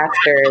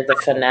after the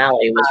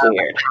finale was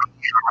weird.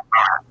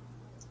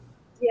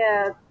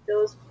 Yeah,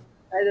 those,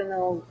 I don't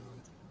know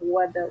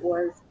what that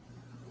was.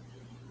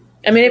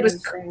 I mean, it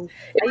was cool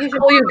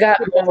you got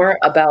more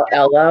about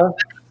Ella,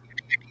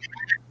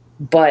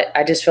 but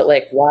I just felt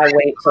like, why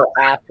wait till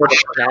after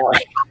the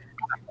finale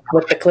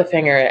with the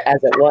cliffhanger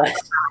as it was?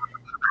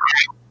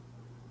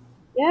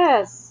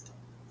 Yes.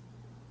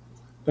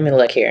 Let me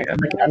look here. I'm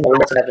looking on the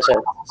list of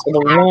episodes. So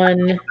the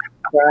one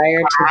prior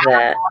to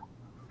that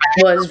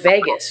was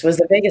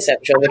the Vegas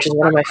episode, which is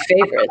one of my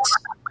favorites.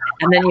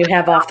 And then you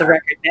have Off the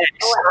Record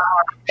next.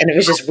 And it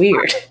was just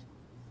weird.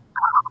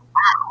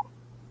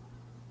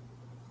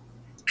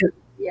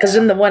 Because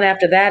then the one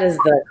after that is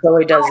the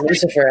Chloe Does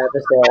Lucifer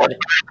episode,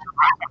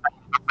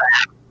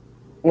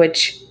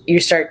 which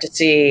you start to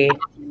see,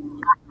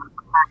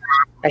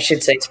 I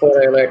should say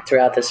spoiler alert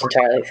throughout this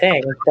entire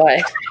thing,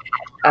 but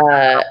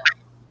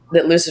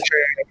that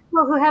Lucifer...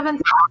 Well, who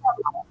haven't...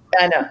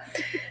 I know.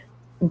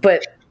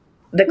 But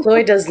the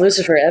Chloe Does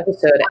Lucifer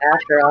episode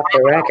after Off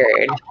the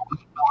Record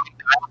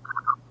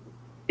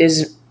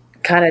is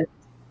kind of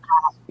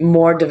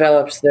more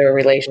develops their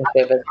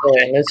relationship with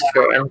Chloe and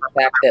Lucifer, and the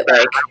fact that,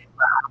 like,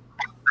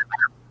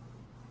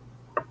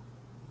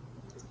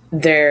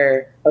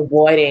 they're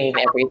avoiding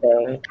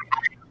everything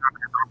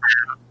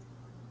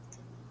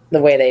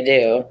the way they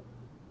do.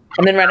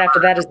 And then right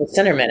after that is the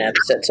Centerman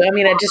episode. So, I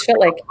mean, I just felt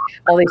like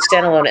all these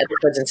standalone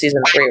episodes in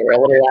season 3 were a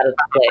little out of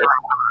place.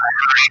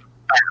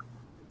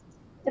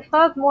 It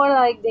felt more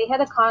like they had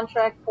a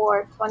contract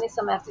for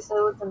 20-some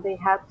episodes and they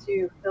had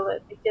to fill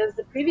it. Because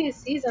the previous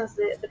seasons,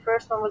 the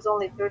first one was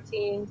only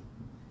 13,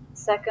 the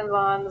second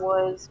one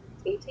was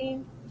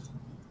 18,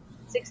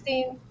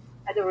 16,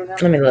 I don't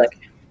remember. Let me look.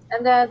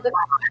 And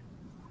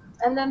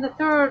then the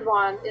third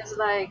one is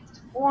like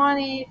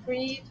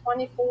 23,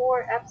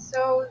 24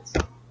 episodes.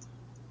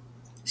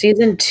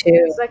 Season 2.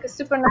 It's like a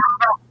supernatural.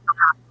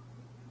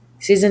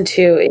 Season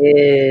 2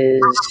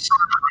 is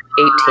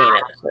 18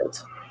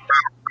 episodes.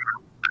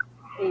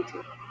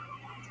 18.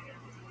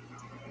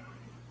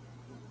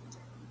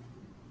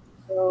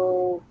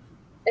 So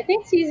I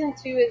think season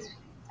 2 is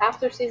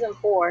after season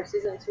 4.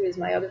 Season 2 is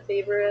my other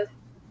favorite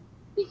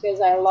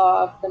because I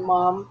love the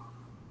mom,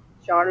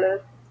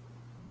 Charlotte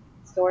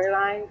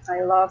storyline.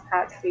 I love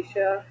how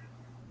Trisha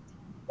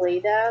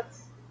played that.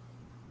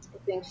 I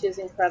think she's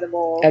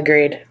incredible.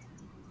 Agreed.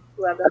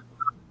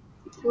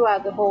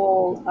 Throughout the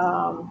whole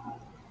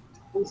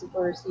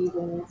Lucifer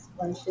seasons,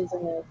 when she's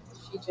in it,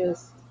 she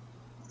just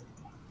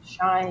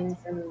shines,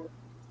 and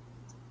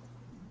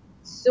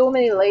so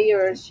many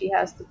layers she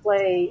has to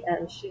play,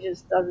 and she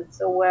just does it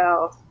so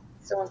well,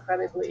 so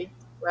incredibly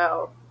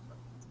well.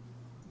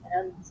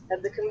 And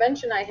at the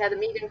convention, I had a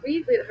meet and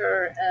greet with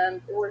her,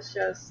 and it was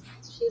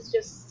she's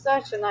just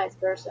such a nice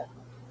person.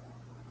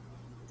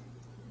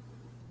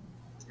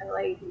 And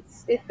like,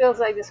 it feels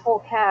like this whole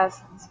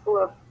cast is full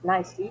of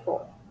nice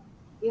people.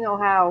 You know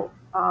how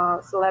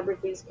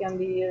celebrities can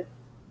be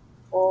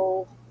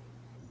all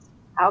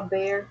out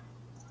there,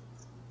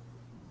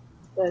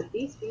 but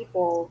these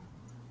people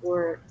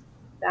were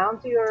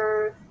down to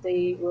earth.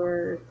 They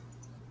were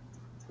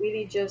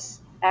really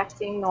just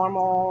acting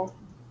normal.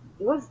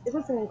 It was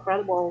an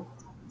incredible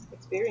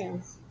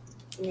experience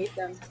to meet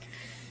them.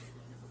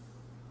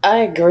 I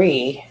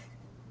agree.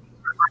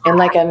 And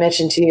like I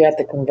mentioned to you at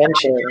the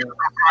convention,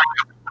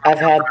 I've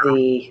had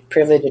the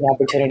privilege and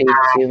opportunity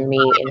to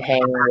meet and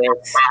hang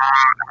with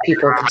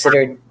people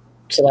considered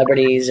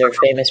celebrities or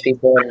famous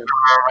people in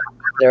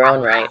their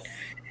own right.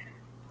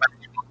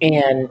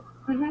 And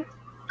Mhm.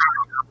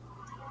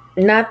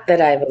 not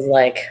that I was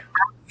like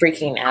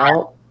freaking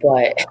out,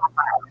 but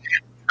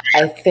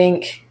I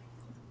think,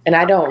 and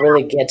I don't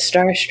really get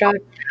starstruck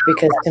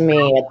because to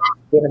me, at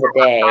the end of the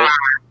day,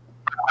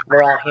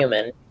 we're all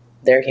human.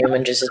 They're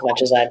human just as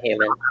much as I'm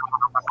human.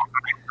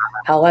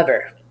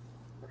 However,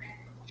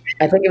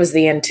 I think it was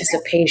the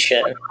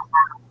anticipation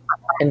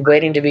and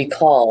waiting to be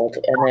called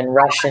and then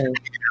rushing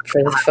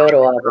for the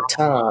photo op with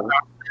Tom.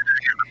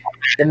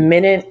 The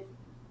minute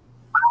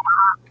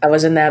I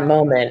was in that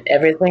moment,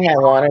 everything I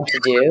wanted to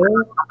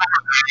do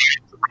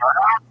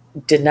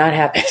did not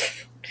happen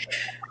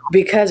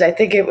because I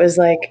think it was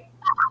like,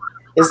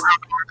 is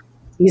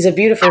he's a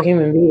beautiful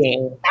human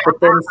being, but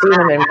then seeing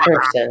him in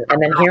person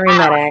and then hearing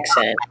that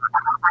accent,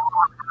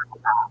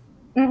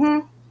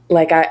 Mhm.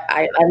 like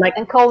I like,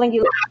 And calling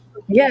you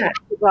yeah,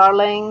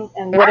 darling,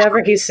 and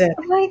whatever he said,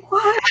 I'm like,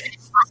 what?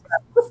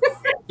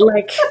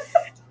 like,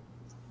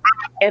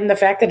 and the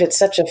fact that it's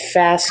such a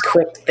fast,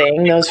 quick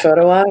thing, those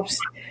photo ops,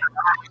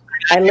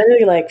 I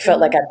literally like felt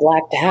like I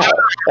blacked out.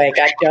 Like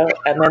I don't,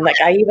 and then like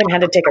I even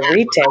had to take a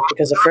retake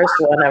because the first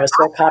one I was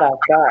so caught off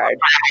guard,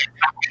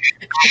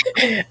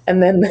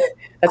 and then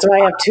that's why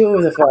I have two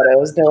of the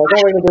photos. They're like,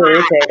 "Oh, we're gonna do a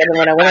retake," and then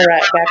when I went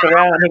back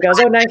around, he goes,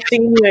 "Oh, nice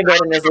seeing you again"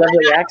 in his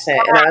lovely accent,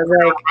 and I was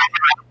like,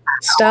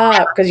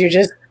 "Stop," because you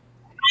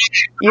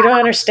don't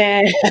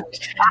understand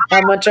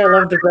how much I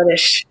love the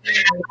British.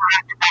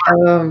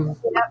 Um,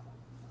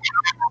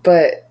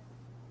 but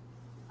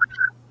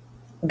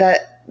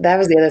that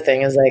was the other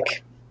thing is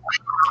like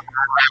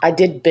I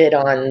did bid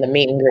on the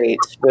meet and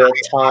greets with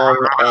Tom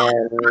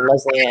and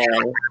Leslie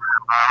Ann,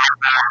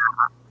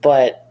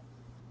 but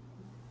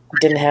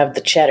didn't have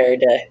the cheddar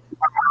to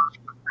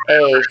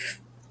A,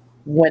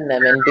 win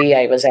them, and B,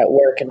 I was at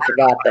work and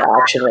forgot the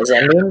auction was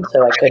ending,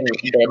 so I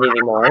couldn't bid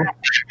anymore.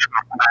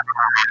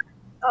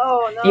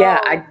 Oh Yeah,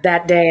 no.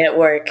 that day at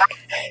work,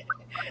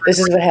 this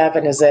is what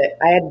happened is that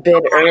I had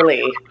bid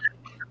early,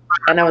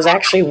 and I was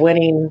actually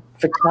winning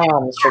for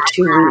Tom's for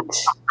 2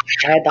 weeks.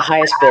 I had the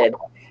highest bid.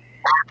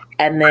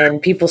 And then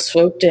people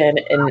swooped in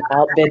and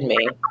outbid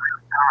me.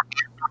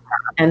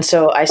 And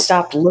so I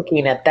stopped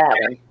looking at them,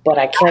 but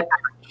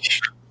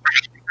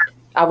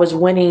I was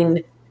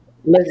winning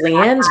Leslie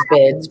Ann's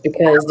bids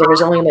because there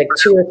was only like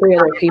two or three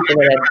other people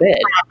that had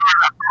bid.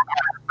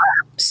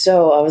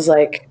 So I was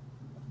like,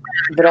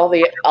 but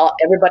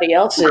everybody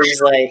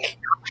else's like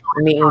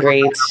meet and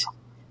greets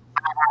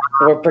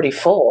were pretty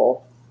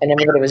full and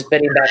everybody was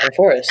bidding back and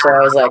forth. So I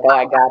was like, oh,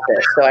 I got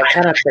this. So I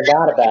kind of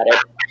forgot about it.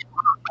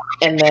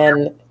 And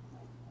then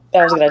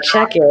I was going to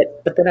check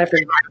it, but then I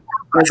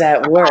was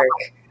at work.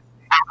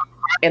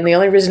 And the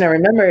only reason I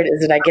remember it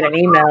is that I get an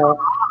email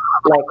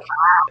like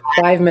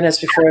 5 minutes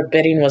before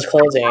bidding was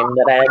closing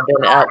that I had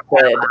been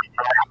outbid.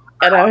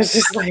 And I was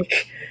just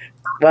like,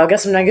 well, I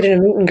guess I'm not getting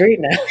a meet and greet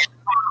now.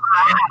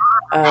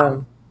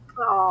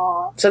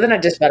 Oh. So then I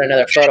just bought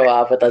another photo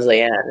op with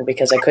Leslie Ann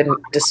because I couldn't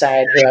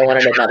decide who I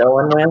wanted another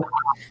one with.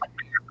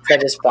 So I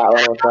just bought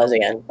one with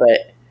Leslie Ann. But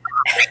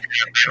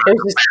it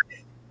was just,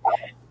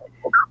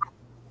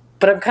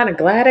 but I'm kind of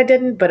glad I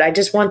didn't. But I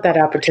just want that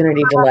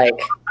opportunity to like.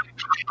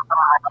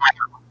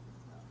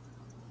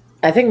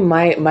 I think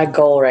my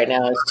goal right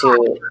now is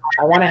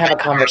I want to have a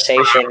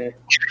conversation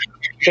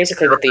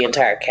basically with the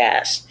entire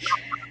cast.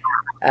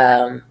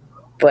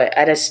 But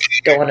I just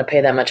don't want to pay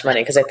that much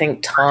money because I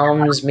think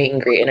Tom's meet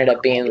and greet ended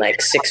up being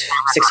like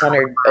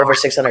over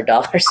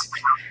 $600.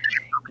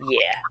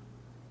 Yeah,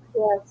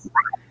 Yes.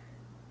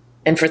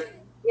 and for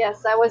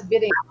Yes, I was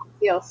bidding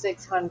till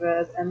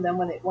 600, and then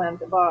when it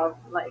went above,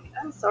 I'm like,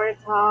 I'm sorry,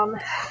 Tom.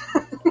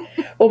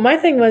 well, my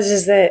thing was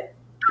is that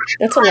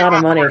that's a lot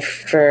of money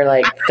for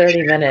like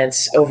 30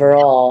 minutes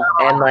overall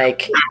and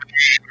like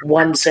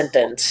one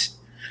sentence.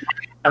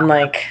 I'm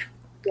like,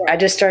 I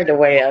just started to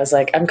wait. I was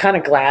like, I'm kind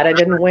of glad I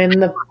didn't win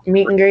the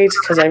meet and greets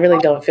because I really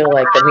don't feel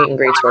like the meet and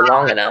greets were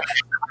long enough.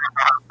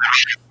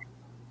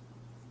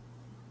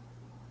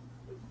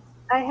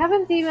 I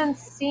haven't even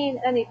seen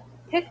any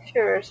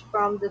pictures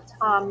from the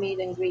Tom meet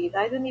and greet.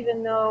 I don't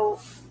even know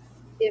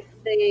if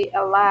they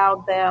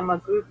allowed them a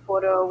group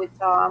photo with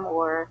Tom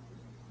or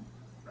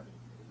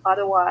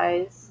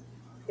otherwise.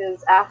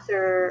 Because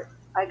after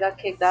I got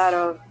kicked out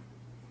of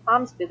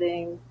Tom's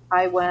bidding,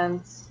 I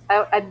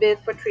bid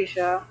for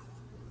Trisha,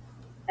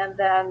 and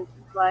then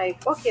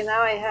like, okay,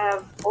 now I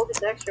have all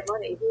this extra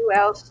money. Who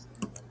else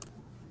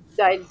did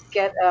I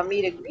get a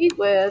meet and greet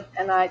with?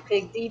 And I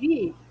picked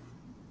DD.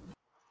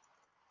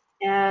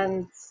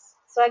 And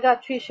so I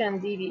got Trisha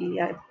and Dee.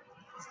 I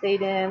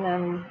stayed in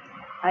and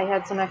I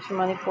had some extra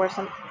money for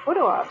some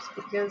photo ops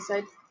because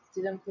I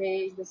didn't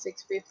pay the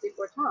 650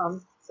 for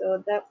Tom.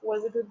 So that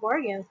was a good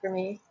bargain for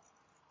me.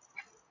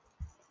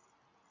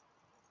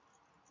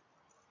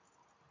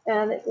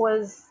 And it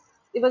was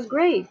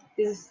great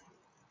because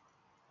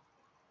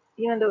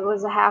even though it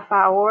was a half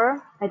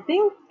hour, I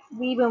think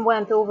we even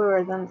went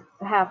over than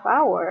a half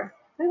hour.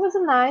 It was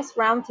a nice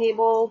round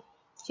table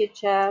chit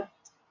chat,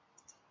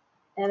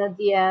 and at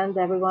the end,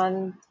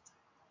 everyone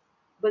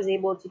was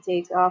able to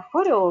take a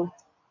photo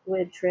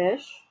with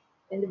Trish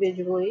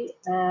individually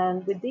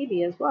and with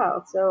Dee as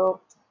well.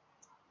 So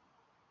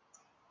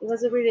it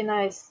was a really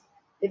nice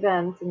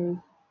event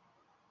and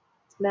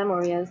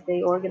memory as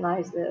they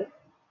organized it.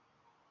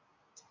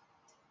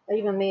 I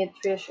even made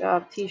Trish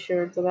a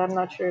T-shirt, but I'm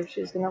not sure if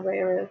she's gonna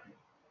wear it.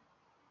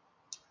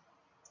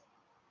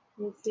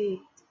 Let's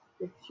see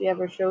if she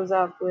ever shows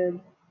up with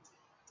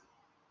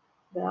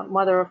the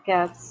Mother of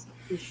Cats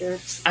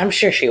T-shirt. I'm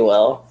sure she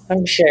will.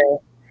 I'm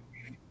sure.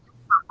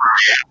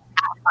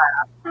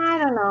 I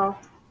don't know.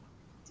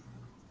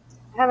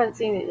 I haven't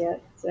seen it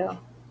yet, so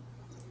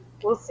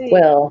we'll see.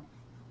 Well,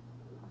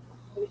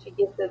 Maybe she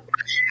gets it.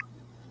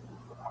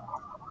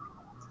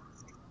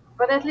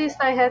 But at least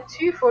I had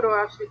 2 photo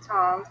ops with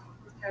Tom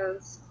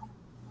because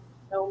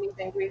no meet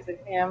and greet with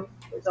him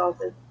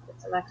resulted in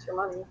some extra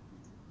money,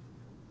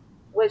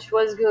 which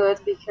was good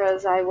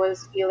because I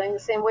was feeling the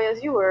same way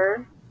as you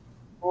were,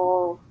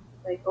 all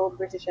like old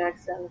British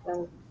accent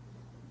and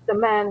the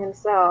man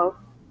himself.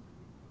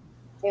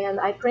 And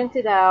I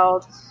printed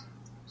out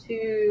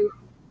 2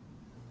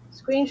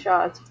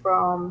 screenshots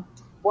from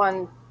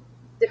one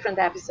different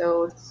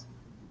episodes.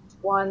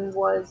 One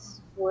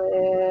was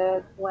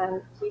with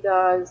when he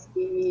does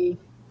the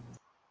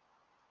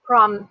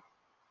prom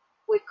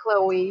with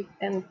Chloe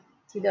and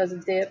he does a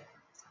dip.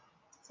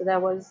 So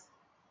that was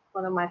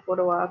one of my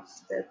photo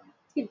ops that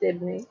he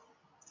did me.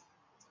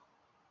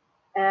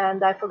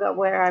 And I forgot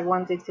where I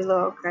wanted to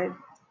look. I was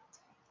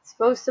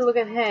supposed to look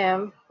at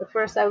him, but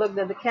first I looked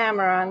at the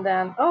camera and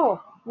then,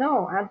 oh,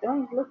 no, I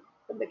don't look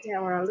at the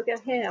camera, look at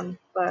him.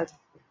 But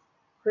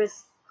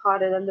Chris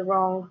caught it at the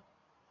wrong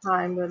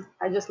time, but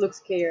I just looked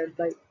scared.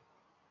 Like,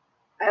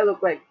 I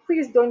look like,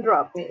 please don't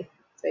drop me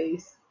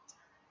face.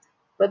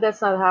 But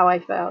that's not how I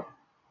felt.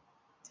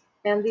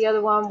 And the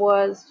other one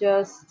was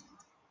just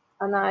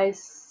a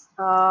nice,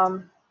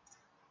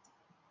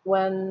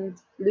 when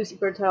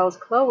Lucifer tells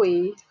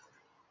Chloe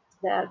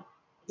that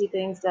he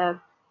thinks that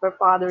her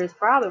father is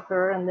proud of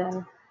her, and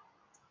then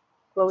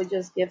Chloe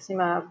just gives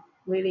him a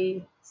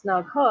really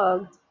snug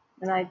hug.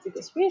 And I took a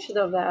screenshot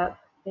of that.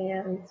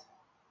 And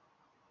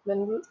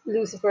when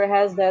Lucifer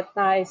has that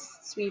nice,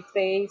 sweet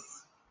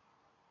face,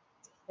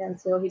 and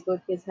so he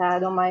put his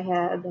hat on my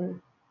head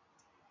and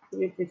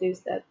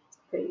reproduced that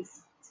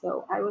face.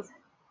 So I was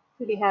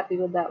pretty happy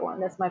with that one.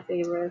 That's my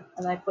favorite,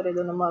 and I put it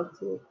on a mug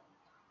too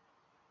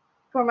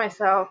for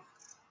myself.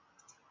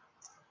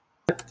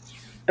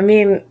 I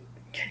mean,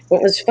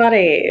 what was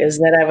funny is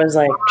that I was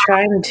like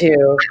trying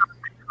to.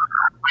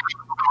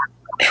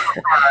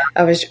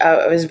 I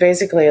was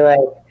basically like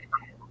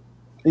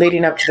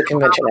leading up to the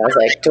convention. I was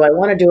like, do I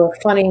want to do a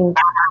funny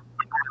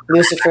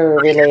Lucifer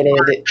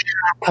related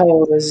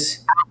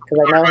pose?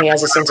 Because I know he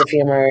has a sense of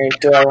humor.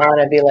 Do I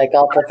want to be like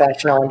all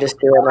professional and just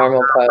do a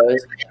normal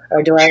pose?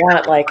 Or do I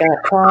want like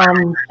a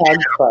prom hug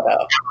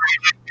photo?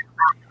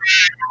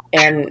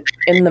 And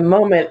in the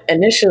moment,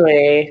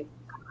 initially,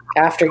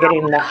 after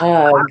getting the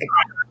hug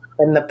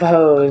and the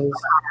pose,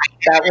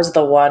 that was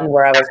the one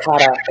where I was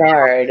caught off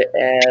guard.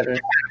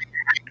 And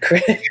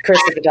Chris,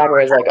 the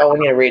photographer, was like, "Oh, we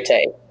need a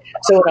retake."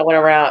 So when I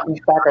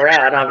went back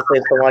around, obviously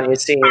it's the one you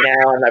see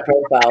now on my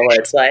profile, where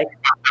it's like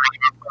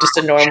just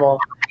a normal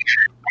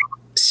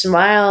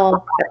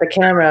smile at the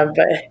camera,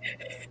 but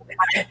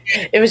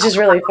it was just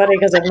really funny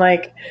because I'm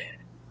like,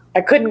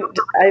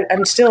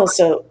 I'm still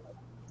so.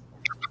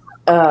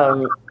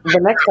 The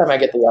next time I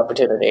get the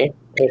opportunity,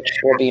 which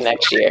will be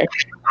next year,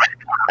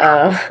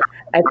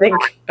 I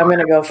think I'm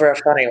gonna go for a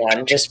funny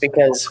one, just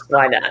because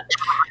why not?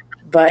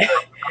 But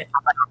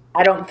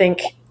I don't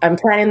think I'm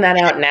planning that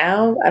out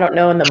now. I don't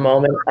know in the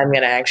moment I'm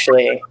gonna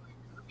actually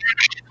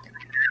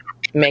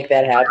make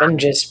that happen,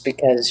 just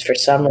because for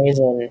some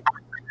reason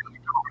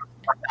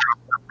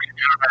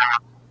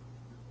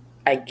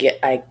I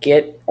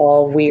get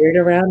all weird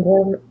around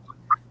him.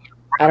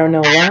 I don't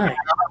know why.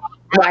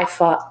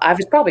 Well, I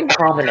was probably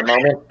calm in the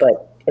moment,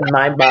 but in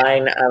my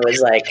mind I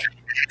was like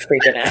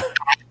freaking out.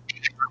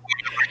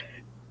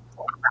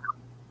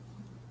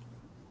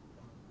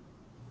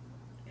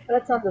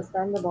 That's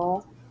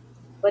understandable.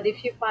 But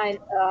if you find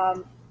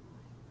a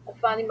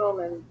funny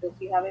moment that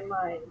you have in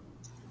mind,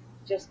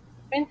 just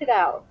print it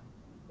out.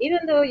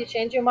 Even though you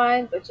change your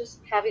mind, but just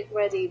have it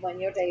ready when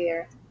you're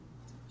there.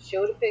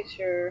 Show the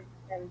picture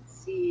and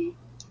see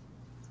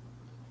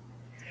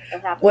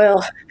what happens.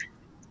 Well,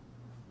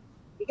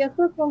 You can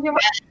still change your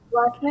mind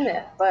last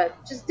minute, but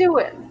just do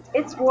it.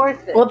 It's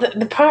worth it. well,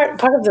 the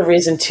part of the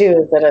reason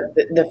too is that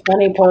the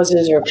funny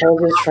poses or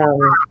poses from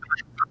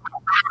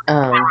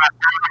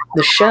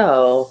the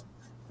show,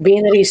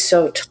 being that he's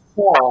so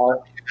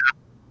tall,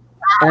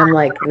 and I'm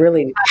like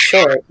really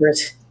short.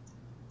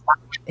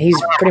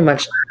 He's pretty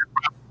much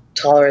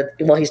taller.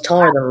 Well, he's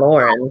taller than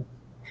Lauren,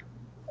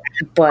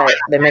 but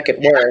they make it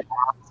work.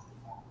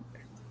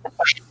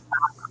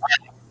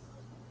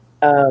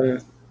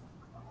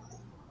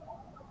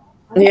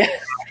 Yeah.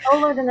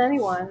 Taller than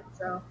anyone,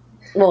 so.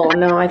 Well,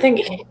 no, I think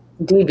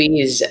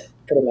DB is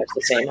pretty much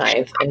the same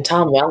height, and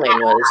Tom Welling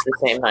was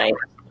the same height.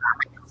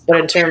 But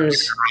in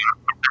terms,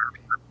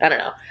 I don't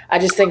know. I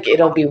just think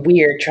it'll be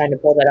weird trying to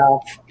pull that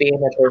off, being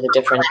that there's a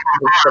difference,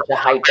 such a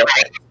height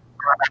difference.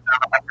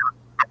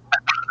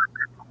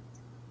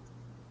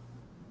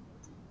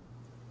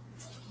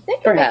 They can make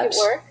it Perhaps.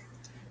 work.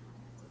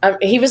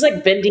 He was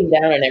like bending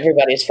down in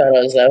everybody's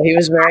photos, though. He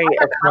was very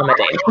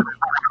accommodating.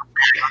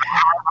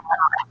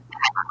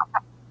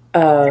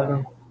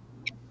 um,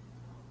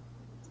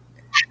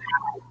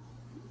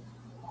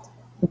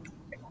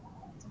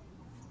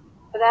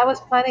 But I was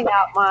planning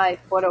out my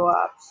photo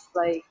ops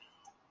like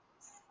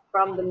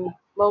from the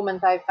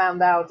moment I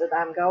found out that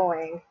I'm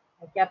going.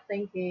 I kept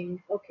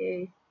thinking,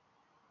 okay,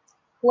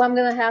 who I'm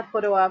gonna have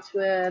photo ops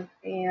with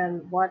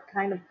and what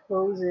kind of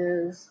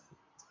poses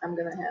I'm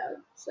gonna have.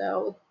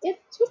 So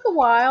it took a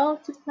while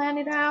to plan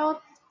it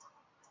out,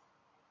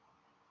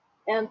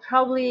 and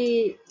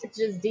probably it's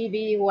just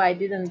DB who I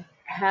didn't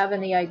have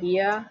any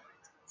idea.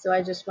 So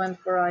I just went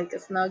for like a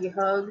snuggy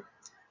hug,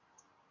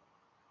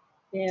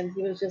 and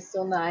he was just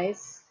so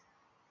nice.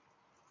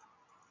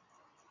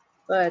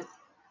 But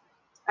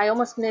I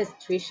almost missed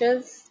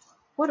Trisha's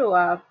photo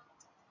op.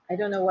 I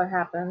don't know what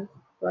happened,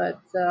 but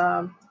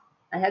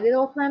I had it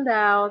all planned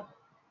out,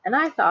 and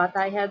I thought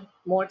I had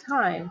more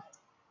time,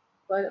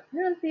 but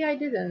apparently I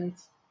didn't.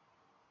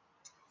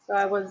 So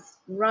I was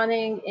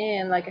running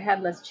in like a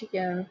headless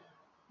chicken,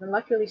 and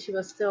luckily she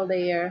was still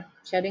there,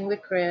 chatting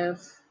with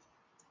Chris,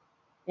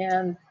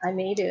 and I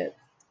made it.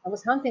 I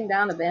was hunting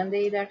down a band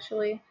aid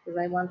actually, because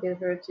I wanted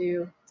her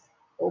to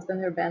open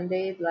her band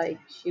aid like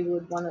she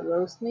would want to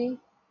roast me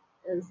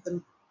as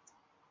the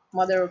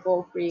mother of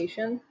all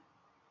creation.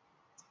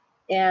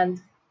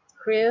 And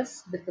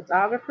Chris, the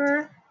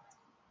photographer,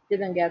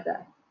 didn't get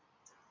that.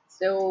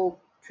 So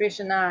Trish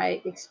and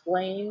I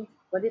explained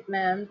what it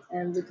meant,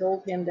 and we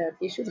told him that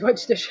he should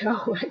watch the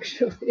show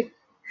actually,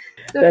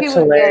 so he that's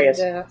would get hilarious.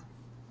 the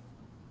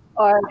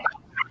our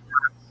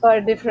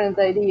our different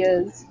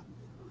ideas.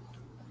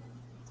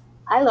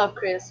 I love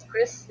Chris.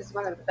 Chris is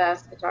one of the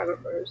best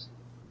photographers.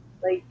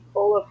 Like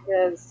all of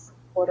his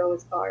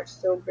photos are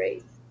so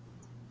great,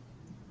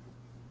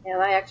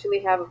 and I actually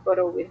have a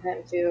photo with him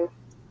too,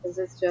 because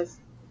it's just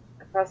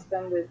a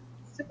custom with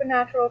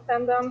Supernatural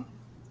fandom.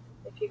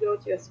 If you go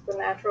to a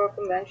Supernatural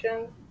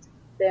convention,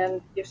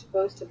 then you're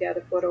supposed to get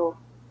a photo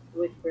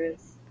with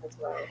Chris as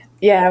well.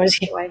 Yeah,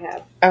 So I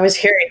have I was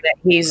hearing that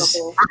a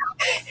couple.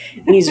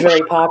 he's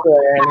really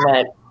popular and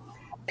that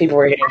people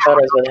were getting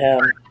photos with him.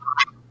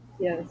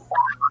 Yes,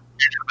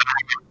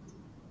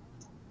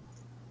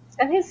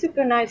 and he's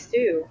super nice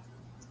too.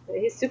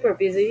 He's super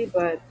busy,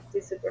 but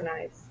he's super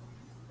nice.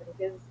 And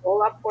he's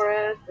all up for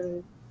it,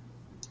 and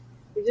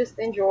he just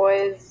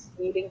enjoys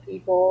meeting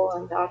people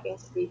and talking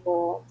to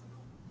people.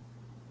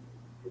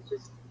 It's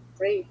just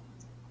great.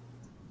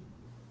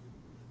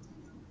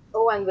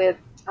 Oh, and with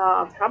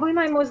probably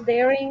my most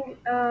daring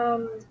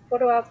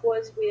photo op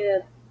was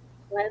with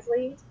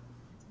Leslie,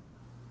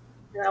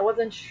 and I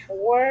wasn't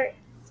sure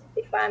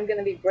if I'm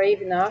gonna be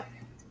brave enough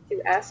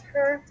to ask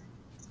her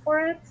for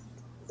it,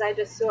 because I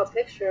just saw a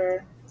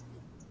picture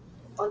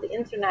on the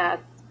internet,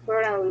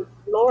 her and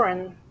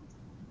Lauren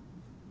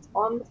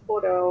on the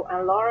photo,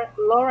 and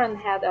Lauren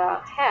had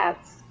a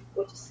hat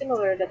which is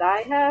similar that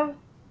I have,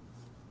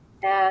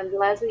 and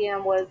Leslie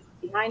Ann was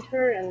behind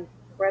her and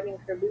grabbing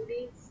her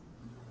boobies.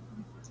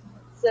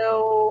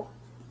 So,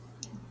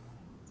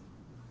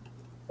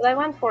 but I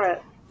went for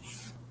it,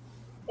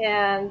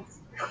 and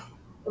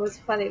it was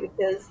funny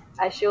because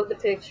I showed the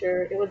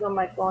picture. It was on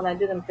my phone. I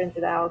didn't print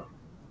it out.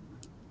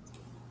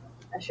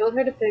 I showed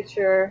her the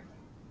picture,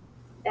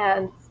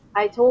 and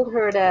I told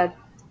her that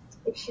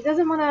if she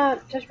doesn't want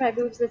to touch my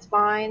boobs, that's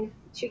fine.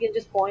 She can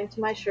just point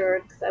to my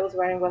shirt because I was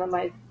wearing one of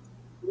my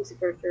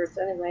Lucifer shirts,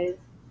 anyways.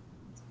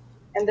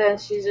 And then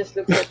she just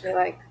looks at me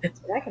like,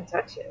 I can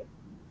touch it.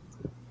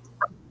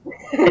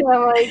 And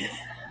I'm like,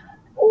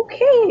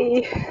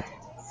 okay.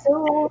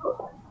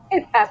 So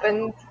it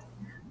happened.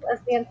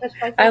 Lesbian touched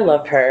my I titties.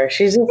 love her.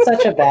 She's just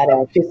such a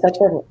badass. She's such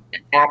an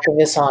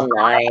activist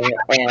online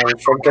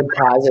and for good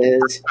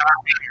causes,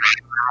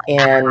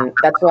 and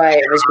that's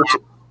why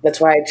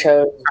I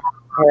chose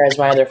her as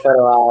my other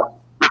photo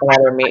op,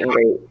 another meet and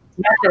greet.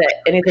 Not that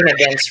anything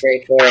against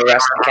Rachel or the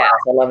rest of the cast.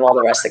 I love all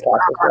the rest of the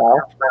cast as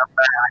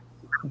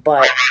well,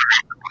 but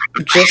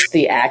just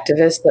the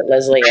activist that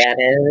Leslie Ann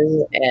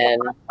is,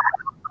 and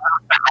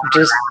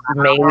just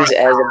Maze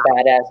as a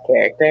badass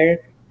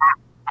character.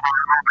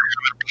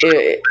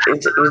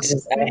 It's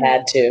just I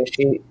had to.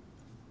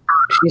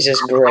 She's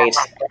just great.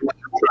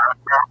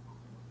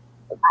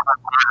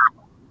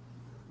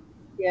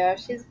 Yeah,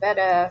 she's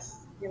badass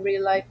in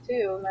real life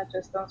too, not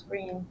just on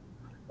screen.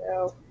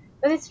 So,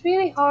 but it's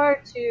really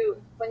hard to,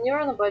 when you're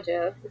on a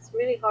budget, it's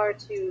really hard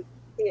to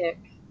pick.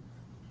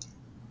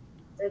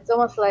 It's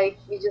almost like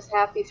you just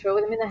have to throw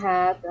them in a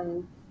hat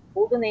and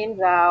pull the names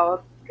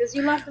out because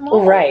you love them Well,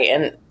 all. right,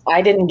 and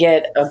I didn't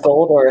get a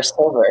gold or a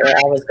silver.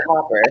 I was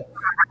copper.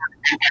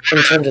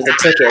 in terms of the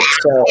ticket,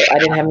 so I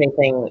didn't have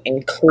anything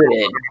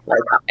included, like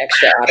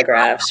extra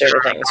autographs or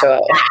anything.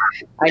 So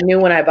I knew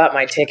when I bought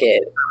my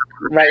ticket,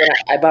 right when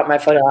I bought my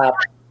photo op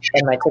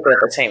and my ticket at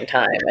the same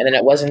time, and then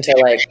it wasn't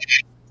until like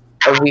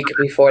a week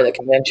before the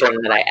convention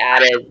that I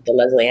added the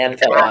Leslie Ann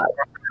photo op,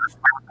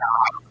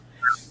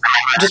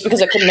 just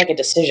because I couldn't make a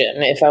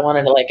decision if I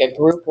wanted like a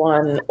group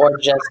one or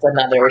just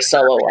another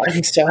solo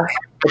one. So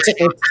it took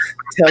me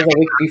till the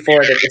week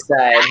before to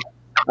decide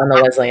on the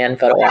Leslie Ann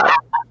photo op.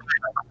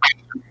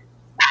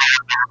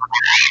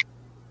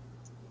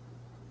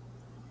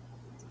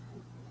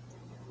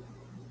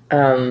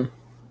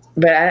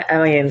 But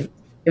I mean,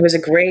 it was a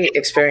great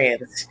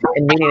experience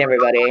in meeting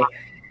everybody.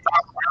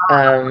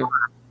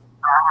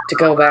 To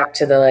go back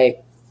to the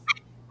like,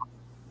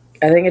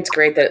 I think it's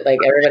great that like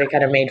everybody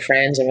kind of made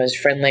friends and was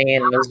friendly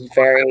and was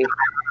very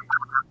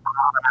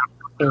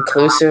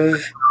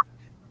inclusive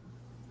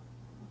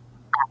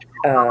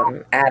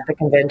at the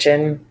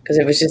convention, because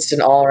it was just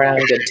an all around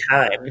good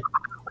time.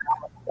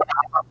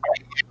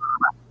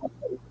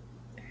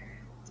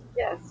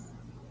 Yes.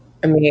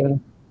 I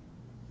mean,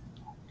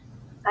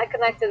 I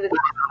connected with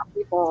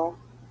people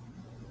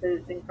that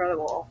is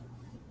incredible,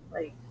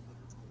 like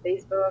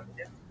Facebook,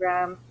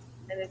 Instagram,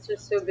 and it's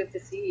just so good to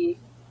see,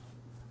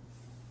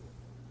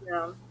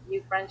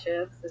 new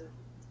friendships and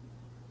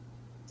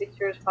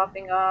pictures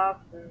popping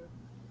up and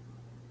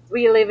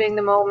reliving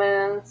the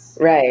moments,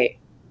 right.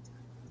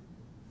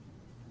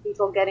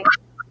 people getting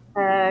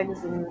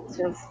tags, and it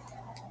just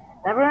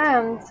never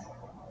ends.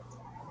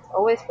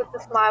 Always puts a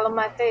smile on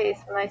my face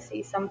when I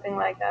see something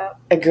like that.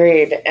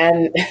 Agreed.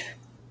 And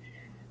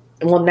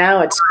well,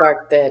 now it's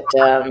sparked that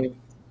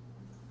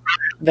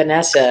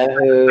Vanessa,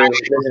 who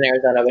lives in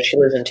Arizona, but she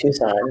lives in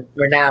Tucson,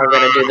 we're now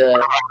going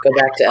to go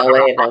back to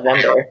LA in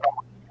November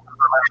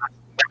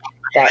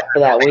for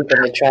that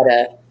weekend to try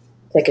to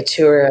take a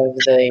tour of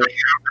the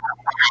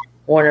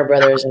Warner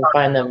Brothers and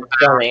find them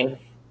filming,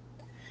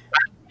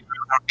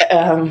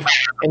 and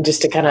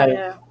just to kind of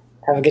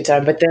have a good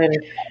time. But then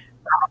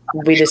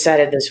we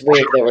decided this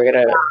week that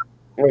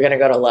we're gonna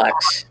go to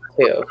Lux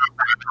too.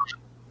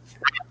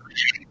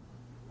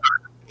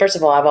 First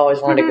of all, I've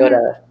always wanted to go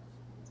to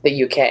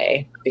the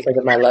UK because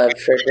of my love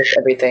for just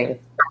everything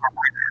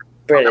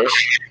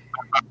British.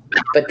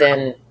 But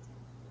then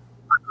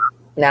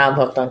now I'm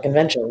hooked on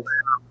conventions.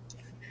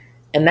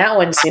 And that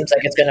one seems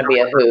like it's going to be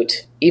a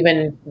hoot.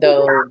 Even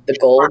though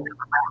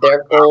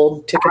their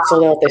gold tickets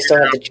sold out, they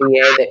still have the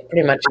GA that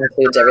pretty much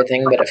includes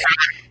everything but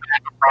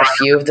a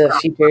few of the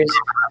features.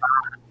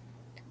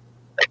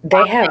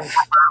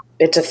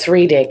 It's a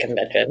 3-day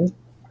convention.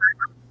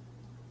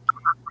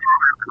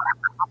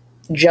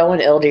 Joe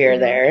and Ildy are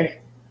there.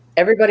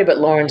 Everybody but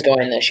Lauren's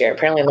going this year.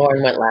 Apparently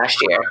Lauren went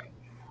last year.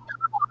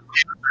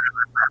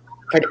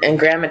 And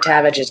Graham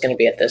McTavish is going to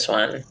be at this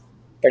one,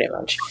 pretty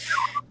much.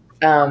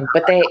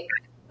 But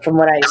from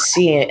what I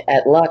see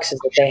at Lux, is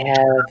that they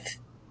have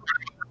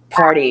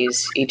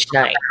parties each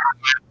night.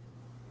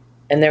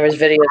 And there was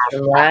videos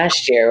from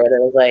last year where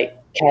there was like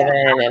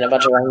Kevin and a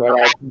bunch of them were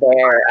like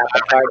there at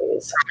the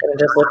parties. And it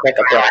just looked like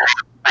a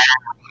blast.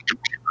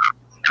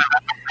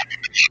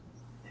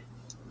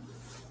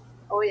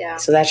 Oh yeah.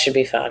 So that should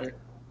be fun.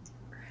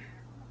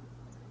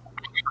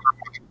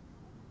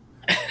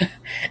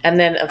 And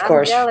then, of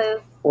course,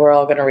 jealous. We're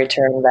all going to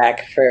return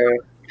back for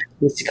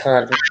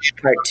LucyCon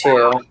Part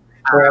 2,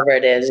 wherever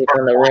it is, even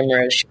in the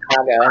rumor of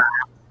Chicago.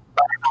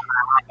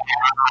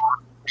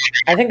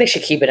 I think they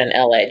should keep it in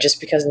LA, just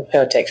because the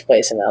show takes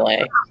place in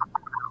LA.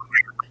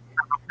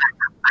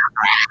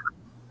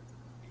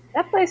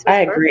 That place was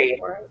I agree.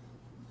 For it.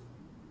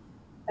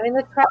 I mean,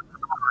 the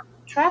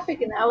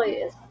traffic in LA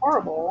is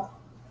horrible.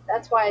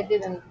 That's why I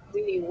didn't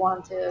really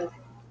want to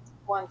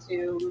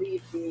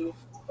leave the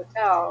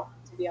hotel,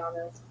 to be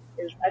honest.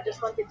 I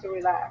just wanted to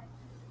relax.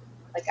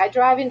 Like, I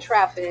drive in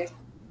traffic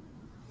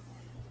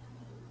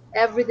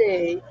every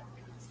day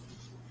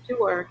to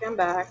work and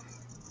back,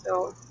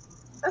 so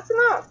that's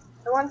enough.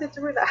 I wanted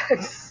to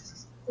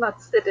relax,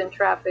 not sit in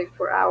traffic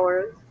for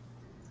hours.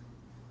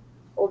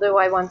 Although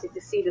I wanted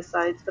to see the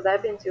sights, but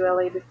I've been to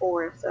LA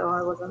before, so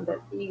I wasn't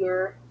that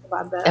eager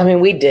about that. I mean,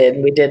 we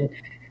did. We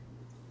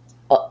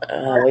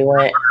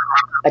went.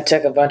 I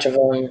took a bunch of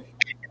them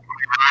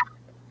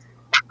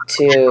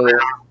to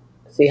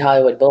see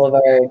Hollywood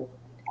Boulevard,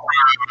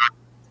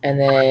 and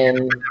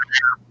then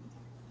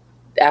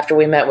after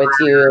we met with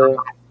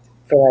you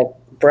for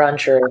like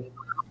brunch or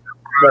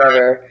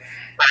whatever,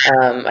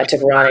 I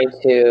took Ronnie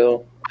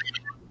to,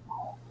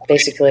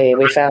 basically,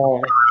 we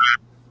found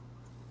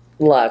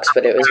Lux,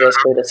 but it was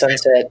basically the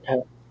Sunset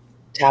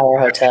Tower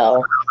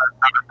Hotel,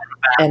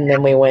 and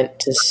then we went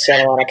to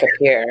Santa Monica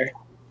Pier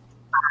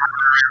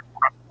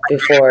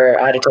before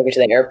I had to take her to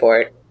the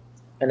airport,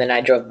 and then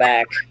I drove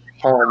back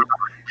home.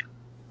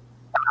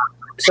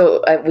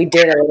 So we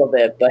did a little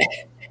bit, but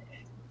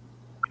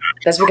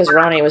that's because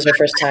Ronnie was her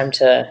first time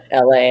to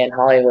LA and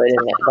Hollywood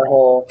and the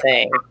whole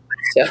thing.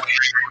 So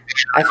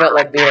I felt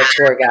like being a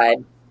tour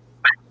guide.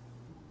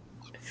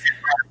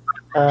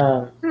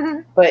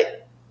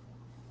 But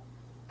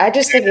I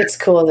just think it's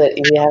cool that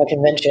you have a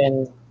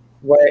convention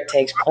where it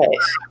takes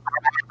place.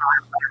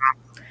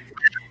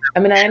 I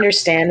mean, I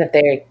understand that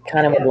they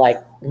kind of would like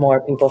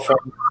more people from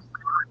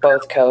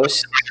both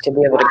coasts to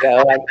be able to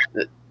go.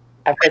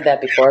 I've heard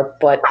that before,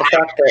 but the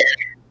fact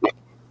that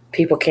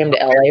people came to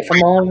LA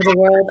from all over the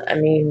world, I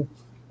mean,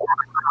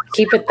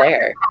 keep it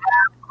there.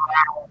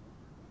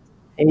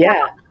 And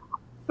yeah,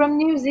 From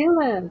New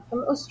Zealand,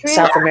 from Australia,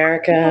 South people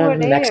America, were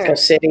Mexico there.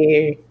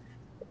 City,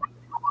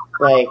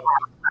 like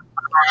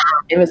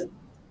it was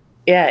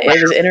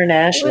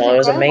international. It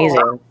was incredible.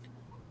 amazing.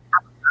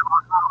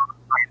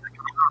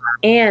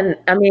 And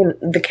I mean,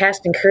 the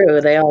cast and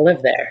crew, they all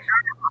live there.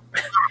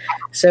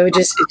 So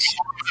it's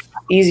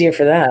easier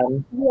for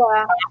them.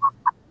 Yeah.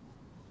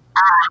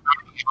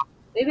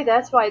 Maybe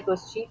that's why it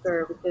was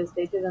cheaper, because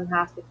they didn't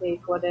have to pay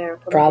for their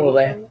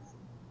Probably. accommodations.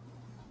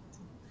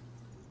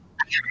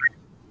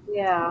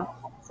 Yeah.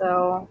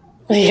 So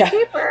Yeah.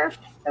 cheaper,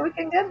 so we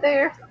can get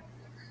there.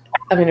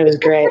 I mean, it was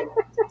great.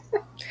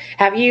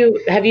 Have you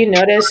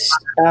noticed?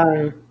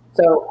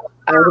 So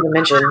I was going to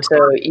mention. So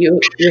you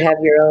have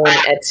your own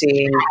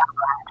Etsy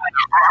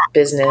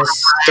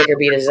business, Sticker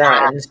Bee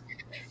Designs.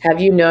 Have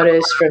you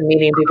noticed from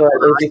meeting people at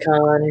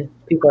LuziCon,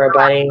 people are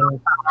buying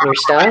your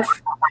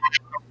stuff?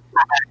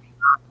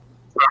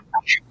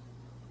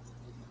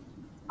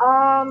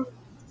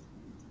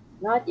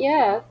 Not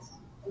yet.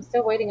 I'm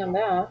still waiting on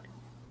that.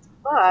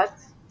 But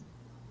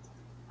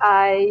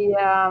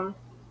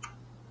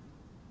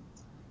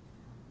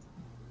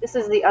this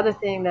is the other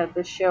thing that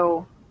the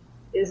show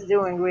is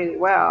doing really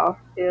well,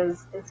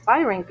 is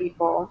inspiring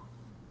people.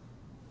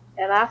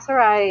 And after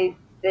I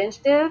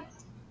binged it,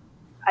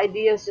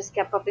 ideas just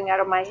kept popping out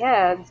of my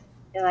head,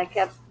 and I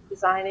kept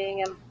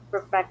designing and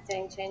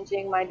perfecting,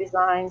 changing my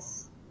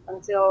designs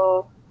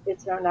until it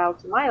turned out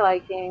to my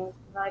liking.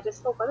 And I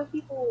just hope other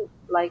people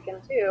like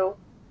them too.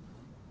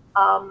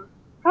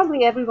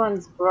 Probably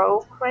everyone's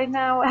broke right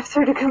now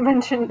after the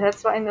convention.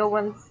 That's why no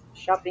one's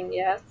shopping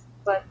yet.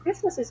 But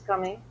Christmas is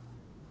coming.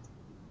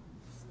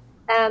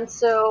 And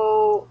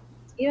so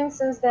even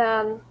since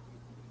then,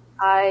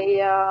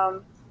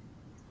 I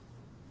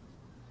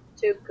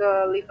took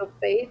a leap of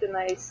faith and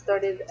I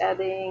started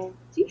adding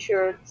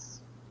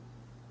t-shirts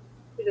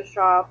to the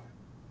shop,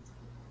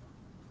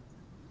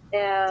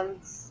 and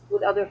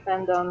with other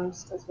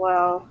fandoms as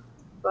well.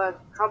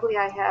 But probably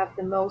I have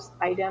the most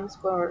items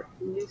for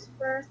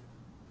Lucifer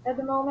at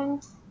the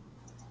moment.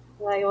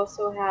 And I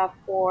also have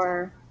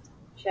for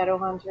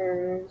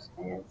Shadowhunters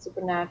and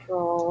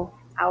Supernatural,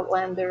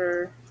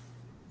 Outlander,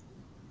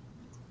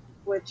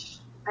 which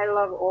I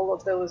love all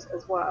of those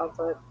as well.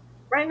 But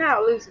right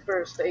now,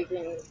 Lucifer is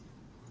taking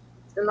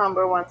the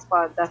number one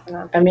spot,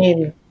 definitely. I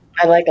mean,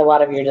 I like a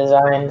lot of your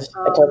designs.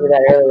 I told you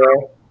that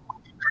earlier.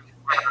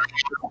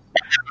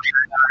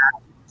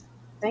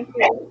 Thank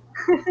you.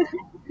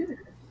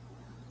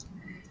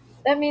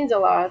 That means a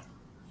lot.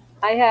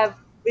 I have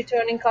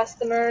returning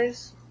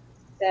customers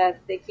that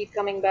they keep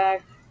coming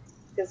back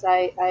because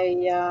I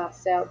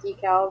sell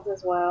decals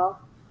as well.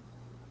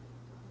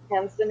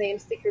 Hence the name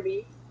Sticker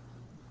Bee.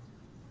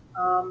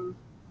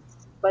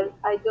 But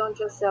I don't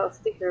just sell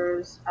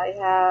stickers. I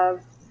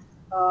have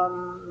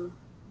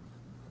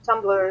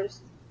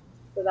tumblers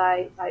that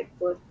I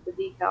put the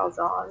decals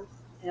on,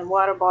 and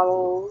water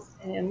bottles,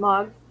 and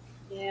mugs,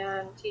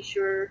 and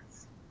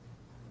t-shirts.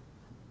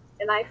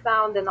 And I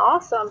found an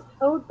awesome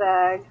tote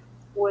bag,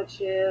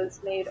 which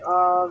is made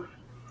of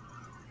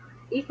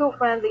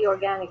eco-friendly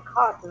organic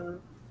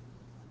cotton,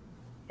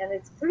 and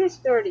it's pretty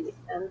sturdy,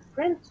 and the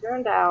print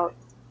turned out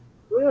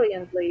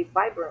brilliantly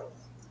vibrant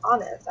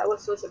on it. I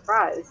was so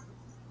surprised.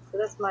 So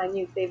that's my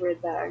new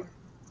favorite bag,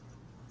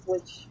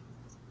 which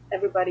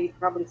everybody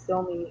probably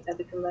saw me at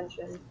the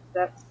convention.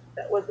 That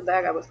was the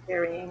bag I was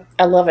carrying.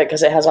 I love it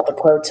because it has all the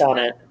quotes on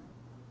it.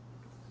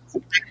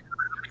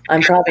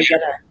 I'm probably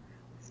gonna.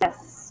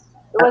 Yes,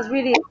 it was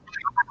really,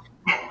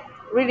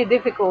 really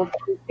difficult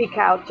to pick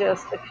out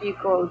just a few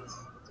quotes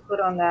to put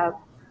on that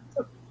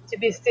to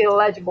be still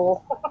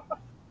legible.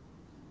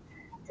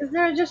 Because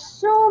there are just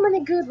so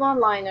many good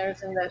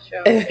one-liners in that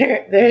show.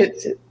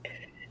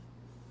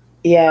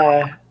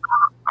 Yeah,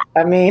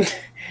 I mean,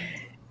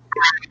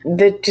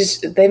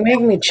 they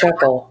make me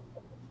chuckle,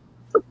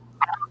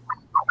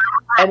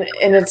 and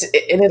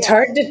it's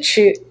hard to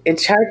choose.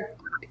 It's hard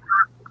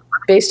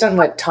based on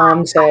what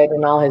Tom said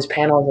in all his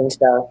panels and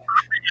stuff.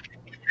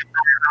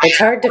 It's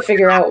hard to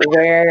figure out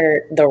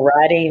where the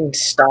writing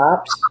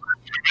stops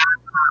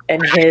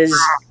and his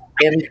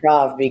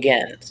improv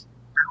begins,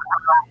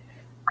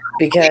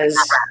 because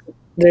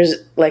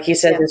there's, like he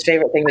said, his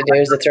favorite thing to do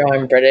is to throw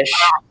in British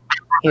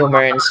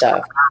humor and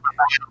stuff.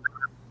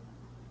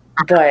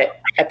 But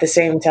at the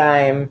same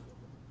time,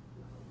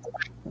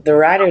 the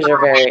writers are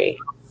very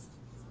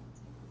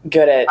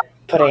good at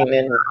putting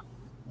in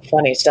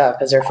funny stuff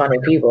because they're funny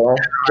people.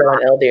 Joe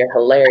and LD are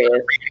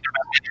hilarious.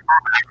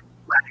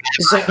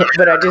 So,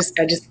 but I just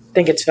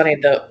think it's funny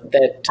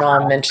that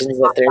Tom mentions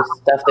that there's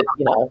stuff that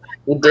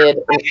we did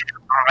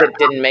that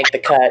didn't make the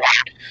cut,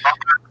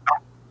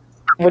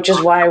 which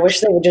is why I wish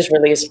they would just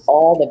release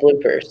all the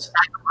bloopers.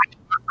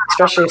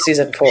 especially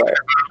season 4,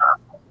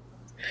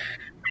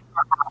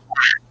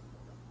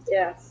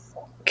 Yes.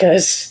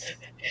 because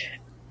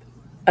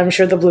I'm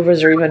sure the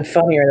bloopers are even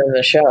funnier than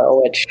the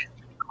show, which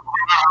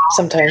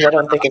sometimes I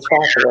don't think is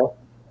possible.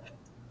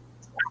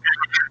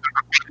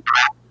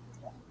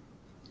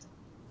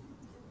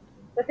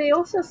 But they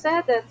also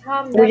said that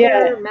Tom Well,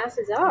 yeah, never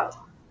messes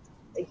up.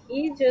 Like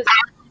he just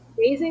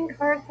stays in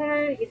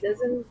character. He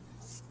doesn't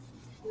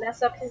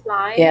mess up his yeah,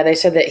 lines. they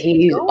said He that just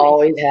keeps he going.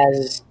 always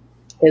has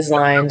his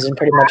lines and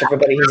pretty much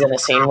everybody he's in a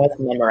scene with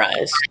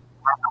memorized,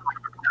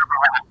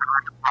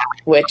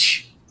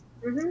 which,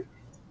 Hmm.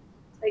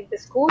 Like the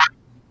school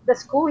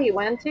he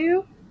went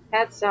to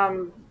had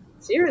some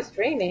serious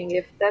training.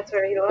 If that's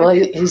where he well,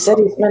 learned it. he said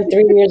he spent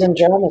 3 years in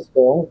drama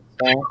school,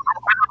 so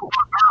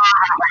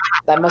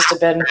that must have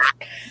been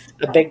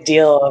a big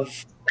deal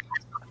of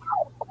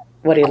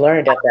what he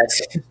learned at that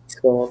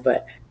school.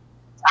 But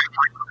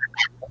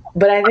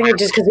I think it's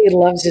just because he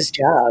loves his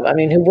job. I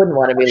mean, who wouldn't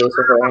want to be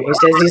Lucifer? He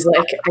says he's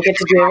like, I get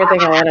to do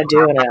everything I want to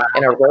do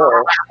in a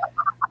role.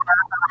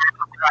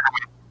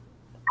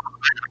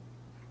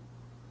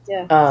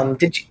 Yeah,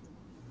 Did you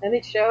and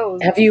it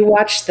shows. have you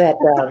watched that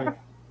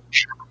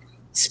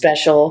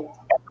special?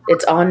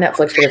 It's on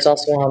Netflix, but it's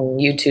also on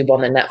YouTube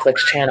on the Netflix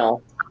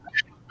channel.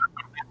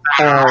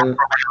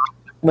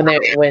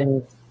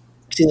 When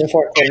season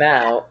 4 came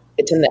out,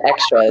 it's in the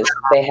extras.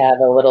 They have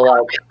a little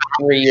like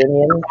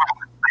reunion,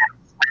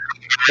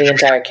 the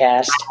entire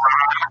cast,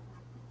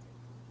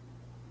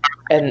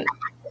 and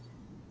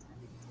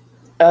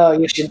oh,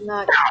 you should.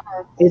 Not.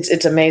 It's I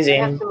have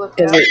amazing to look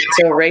it because up.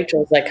 so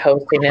Rachel's like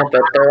hosting it,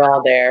 but they're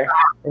all there,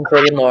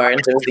 including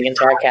Lawrence. It was the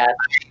entire cast,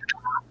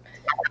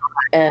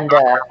 and they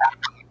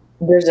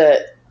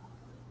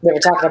were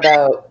talking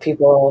about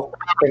people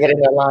forgetting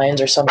their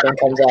lines or something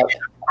comes up,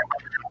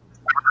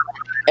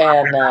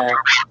 and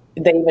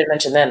they even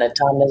mentioned then that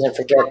Tom doesn't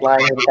forget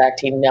lines. In fact,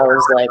 he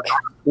knows like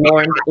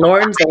Lauren's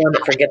the one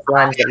that forgets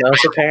lines the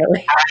most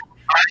apparently.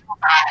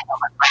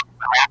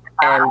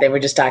 And they were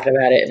just talking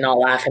about it and all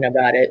laughing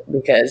about it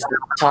because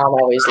Tom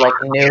always like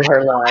knew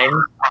her line.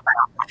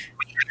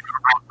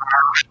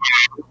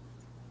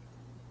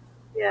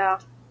 Yeah.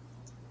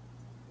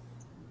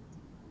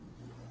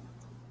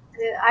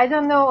 I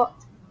don't know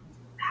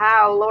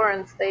how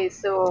Lauren stays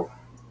so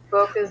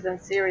focused and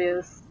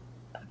serious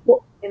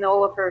Well, in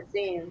all of her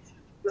scenes.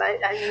 Like,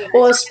 I mean,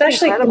 well, she's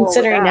especially incredible with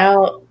considering that.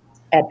 now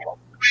at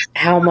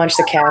how much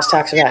the cast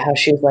talks about how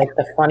she's like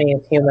the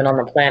funniest human on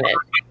the planet.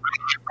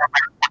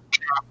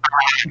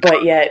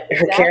 But yet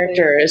her Exactly.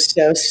 character is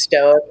so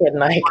stoic and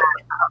like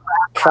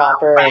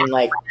proper and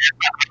like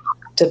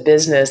to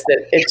business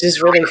that it's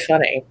just really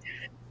funny.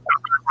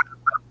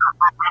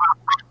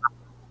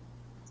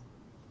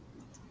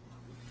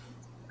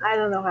 I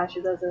don't know how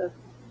she does it.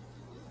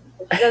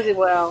 But she does it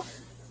well.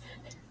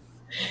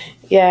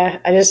 Yeah,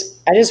 I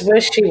just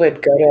wish she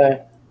would go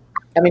to.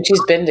 I mean,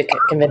 she's been to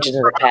conventions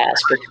in the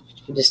past, but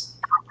she just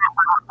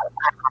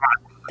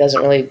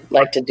doesn't really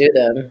like to do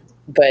them.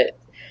 But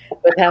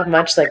with how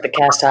much like the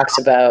cast talks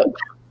about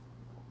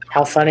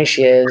how funny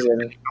she is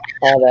and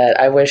all that,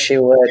 I wish she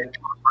would.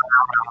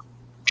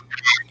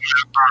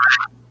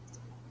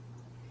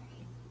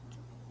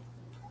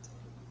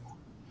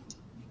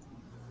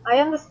 I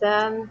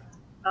understand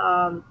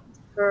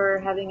her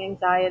having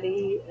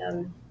anxiety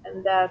and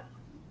that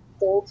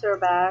holds her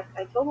back.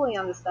 I totally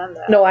understand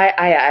that. No, I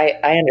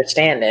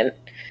understand it.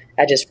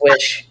 I just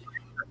wish.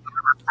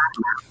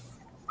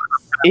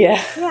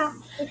 Yeah, Yeah,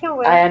 we can I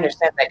wait.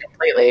 understand that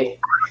completely.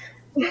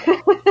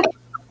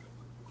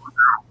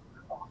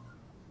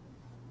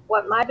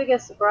 What my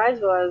biggest surprise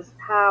was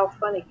how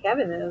funny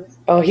Kevin is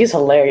Oh, he's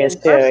hilarious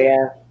in too. person.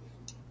 Yeah,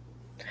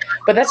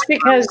 but that's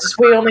because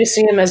we only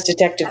see him as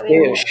Detective I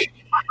mean,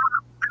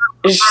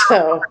 Douche.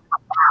 So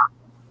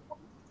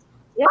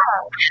yeah,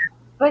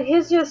 but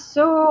he's just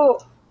so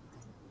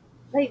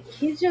like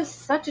he's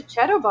just such a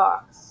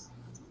chatterbox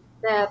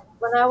that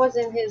when I was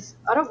in his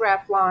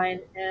autograph line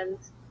and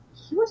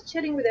he was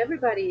chatting with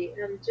everybody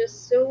and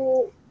just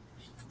so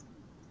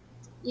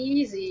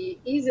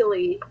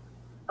easily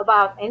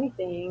about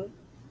anything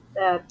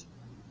that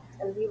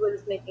and he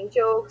was making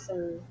jokes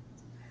and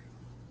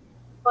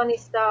funny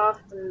stuff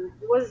and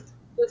it was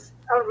just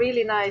a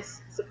really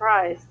nice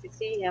surprise to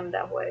see him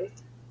that way.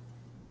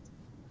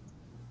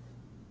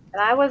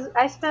 And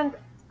I spent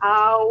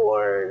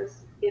hours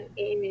in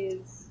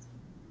Amy's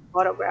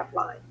autograph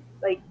line.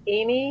 Like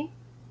Amy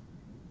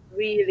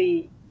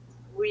really,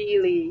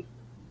 really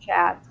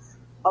chats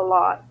a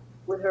lot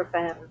with her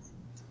fans.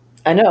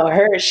 I know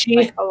her. She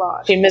Like a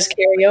lot. she missed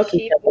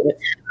karaoke.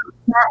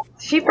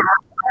 She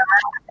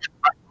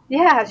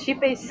yeah, she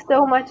pays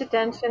so much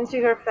attention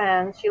to her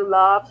fans. She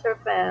loves her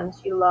fans.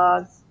 She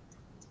loves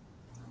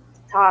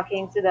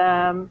talking to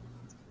them.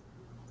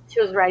 She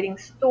was writing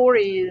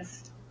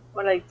stories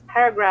or like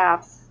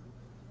paragraphs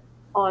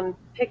on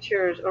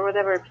pictures or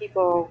whatever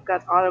people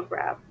got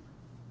autographed.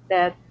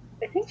 That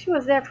I think she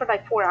was there for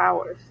like 4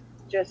 hours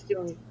just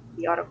doing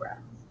the autographs.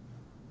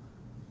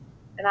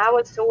 And I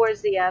was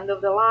towards the end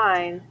of the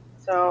line,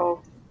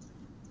 so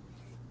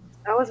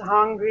I was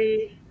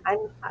hungry.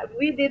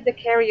 We did the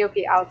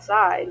karaoke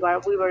outside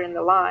while we were in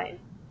the line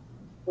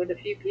with a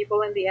few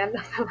people in the end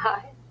of the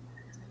line.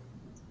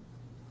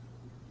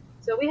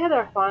 So we had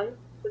our fun,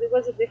 but it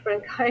was a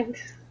different kind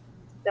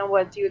than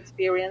what you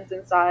experience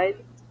inside.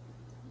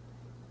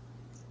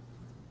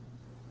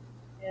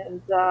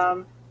 And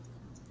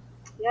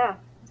yeah,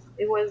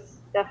 it was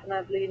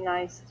definitely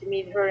nice to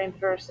meet her in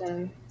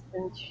person.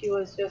 And she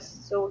was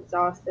just so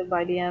exhausted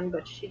by the end,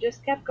 but she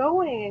just kept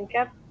going and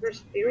kept her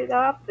spirit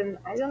up. And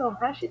I don't know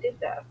how she did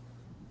that.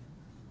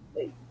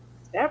 Like,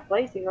 fair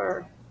play to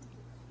her.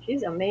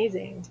 She's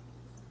amazing.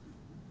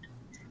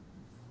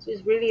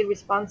 She's really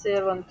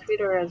responsive on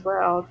Twitter as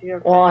well to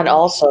her Well, on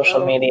all fans. social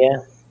So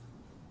media.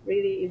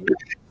 really,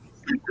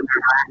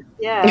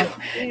 yeah,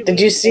 she Did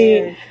you really see,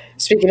 cared.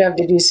 speaking of,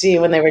 did you see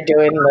when they were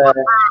doing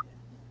the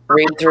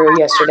read through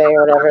yesterday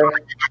or whatever?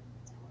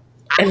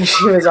 And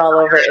she was all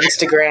over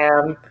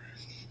Instagram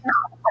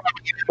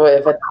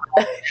with,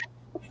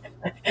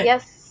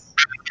 Yes,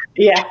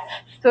 yeah.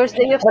 first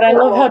day of But I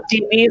love school. how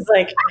DB's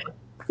like,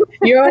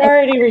 you're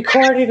already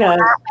recording us.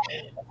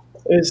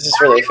 It was just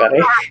really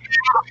funny.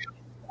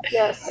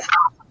 Yes,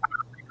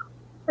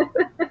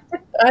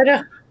 I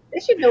know. they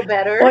should know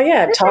better. Well,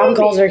 yeah, They're Tom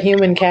calls her babies.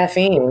 human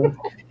caffeine.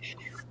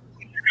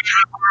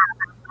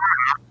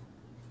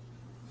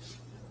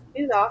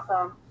 She's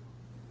awesome.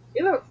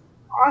 You look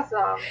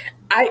awesome.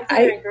 I, You're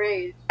I, doing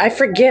great. I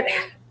forget,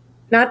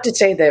 not to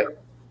say that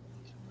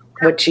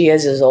what she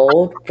is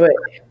old, but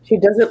she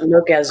doesn't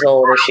look as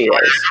old as she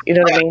is. You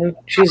know what I mean?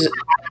 She's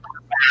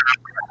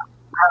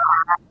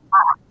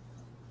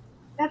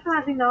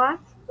Definitely not.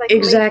 Like late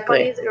exactly.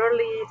 20s,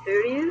 early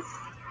 30s,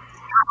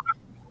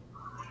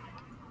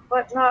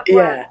 but not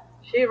what Yeah.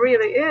 she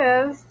really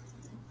is.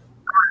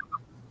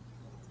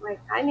 Like,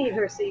 I need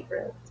her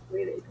secret,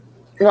 really.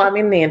 Well, I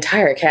mean, the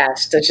entire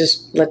cast. It's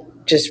just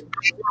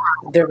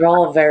they're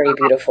all very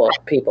beautiful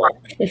people.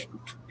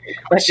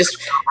 Let's just.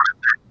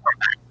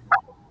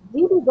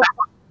 Dee Dee,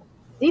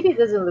 Dee Dee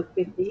doesn't look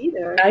 50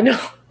 either. I know.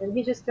 And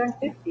he just turned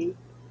 50,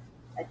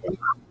 I think.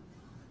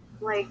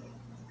 Like,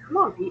 come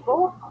on,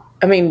 people.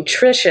 I mean,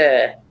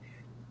 Trisha.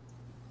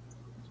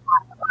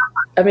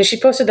 I mean, she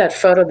posted that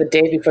photo the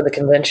day before the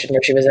convention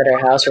where she was at her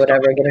house or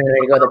whatever, getting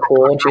ready to go to the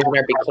pool, and she was in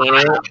her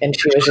bikini, and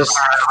she was just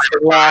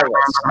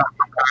flawless.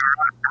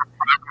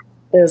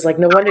 It was like,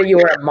 no wonder you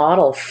were a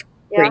model for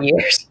Yeah,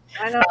 years.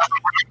 I know.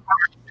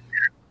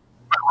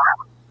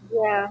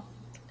 Yeah,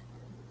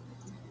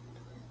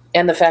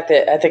 And the fact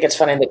that I think it's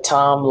funny that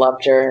Tom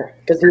loved her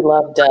because he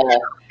loved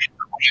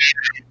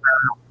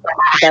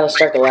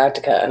Battlestar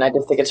Galactica, and I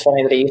just think it's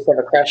funny that he used to have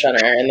a crush on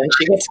her, and then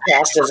she gets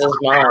cast as his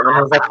mom, and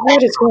he's like,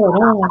 "What is going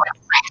on?"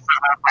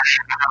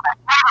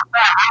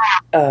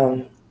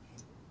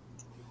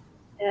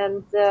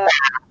 and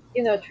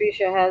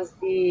Trisha has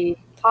the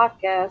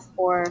podcast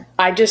for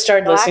I just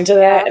started listening to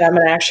that, and I'm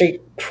gonna actually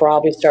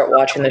probably start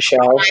watching the show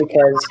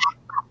because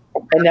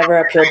it never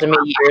appealed to me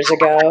years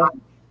ago,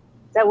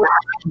 that would,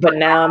 but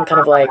now I'm kind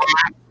of like,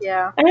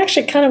 yeah, I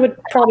actually kind of would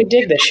probably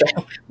dig this show,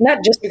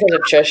 not just because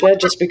of Trisha,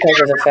 just because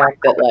of the fact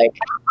that like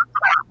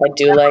I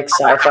do like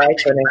sci-fi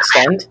to an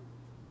extent.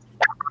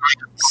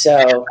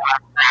 So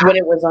when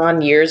it was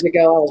on years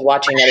ago, I was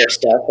watching other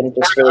stuff and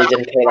just really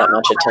didn't pay that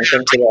much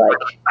attention to the like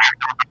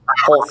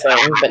whole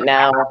thing. But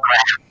now,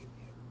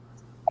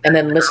 and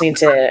then listening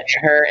to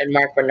her and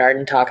Mark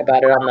Bernardin talk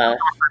about it on the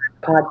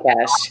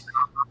podcast,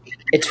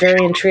 it's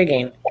very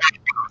intriguing.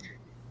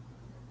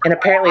 And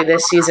apparently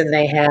this season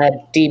they had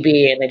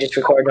DB and they just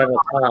recorded one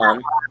with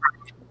Tom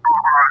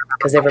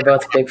because they were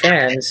both big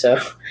fans. So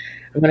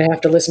I'm going to have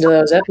to listen to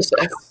those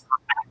episodes.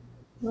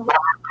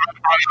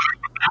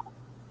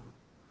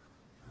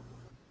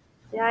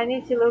 yeah, I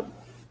need to look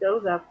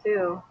those up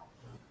too.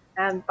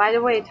 And by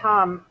the way,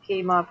 Tom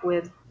came up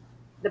with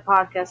the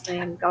podcast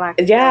name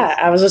Galactic. Yeah,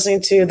 I was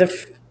listening to the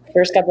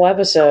first couple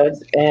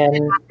episodes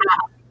or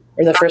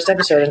the first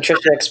episode, and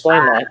Trisha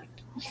explained that.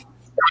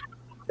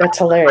 That's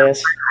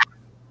hilarious.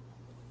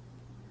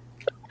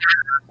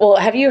 Well,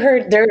 have you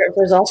heard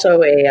there's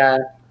also a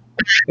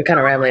we're kind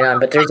of rambling on,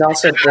 but there's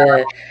also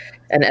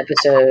an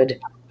episode.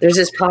 There's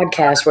this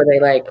podcast where they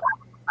like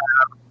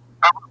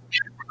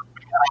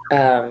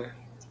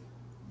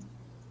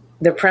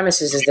the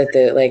premises is that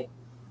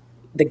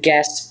the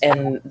guests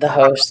and the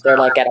host they're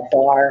like at a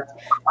bar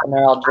and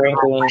they're all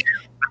drinking,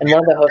 and one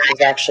of the hosts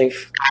is actually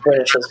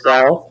British as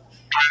well,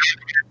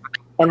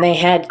 and they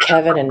had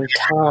Kevin and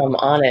Tom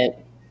on it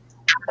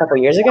a couple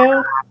years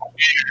ago.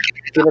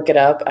 If you look it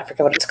up, I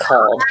forget what it's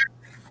called.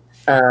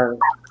 And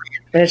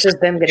it's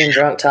just them getting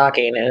drunk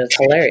talking, and it's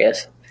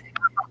hilarious.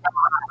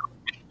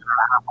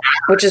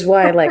 Which is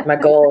why, like, my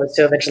goal is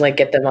to eventually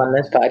get them on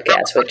this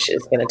podcast, which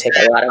is going to take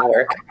a lot of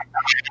work.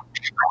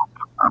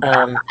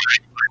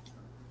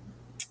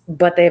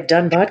 But they've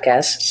done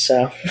podcasts,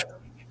 so.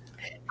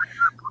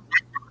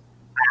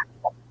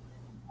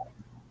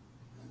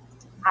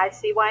 I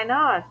see why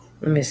not.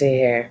 Let me see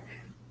here.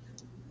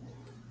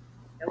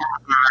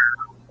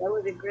 That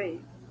would be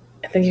great.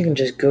 I think you can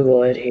just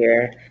Google it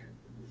here.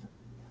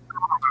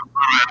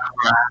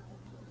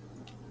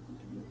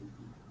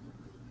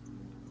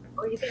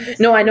 Or you can just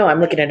No, I send know. the I'm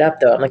looking link. it up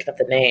though. I'm looking up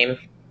the name.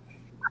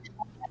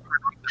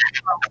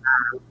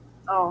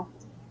 Oh,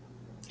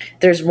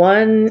 There's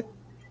one.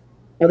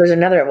 Well, there's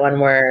another one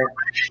where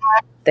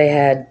they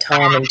had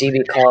Tom and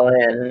DB call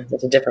in.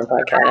 It's a different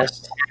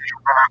podcast.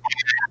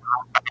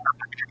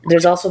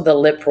 There's also the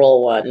Lip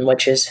Roll one,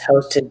 which is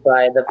hosted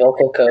by the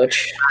vocal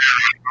coach.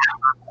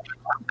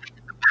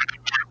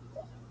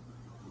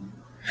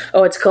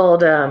 Oh, it's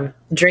called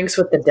Drinks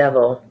with the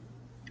Devil.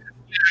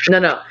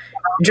 No.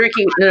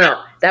 Drinking.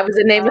 No. That was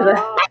the name of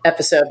the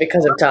episode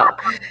because of Tom.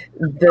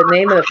 The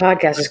name of the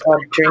podcast is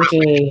called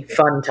Drinking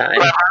Fun Time.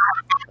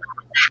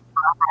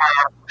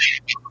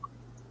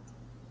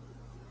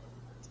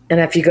 And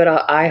if you go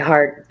to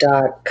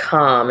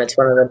iHeart.com, it's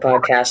one of the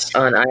podcasts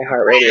on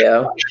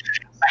iHeartRadio.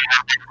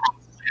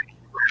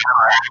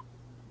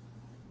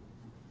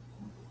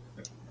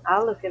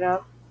 I'll look it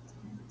up.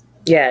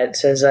 Yeah, it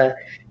says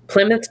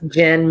Plymouth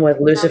Gin with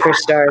Lucifer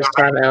stars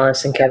Tom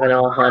Ellis and Kevin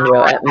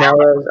Alejandro at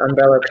Melrose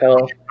Umbrella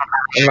Co.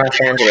 in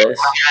Los Angeles.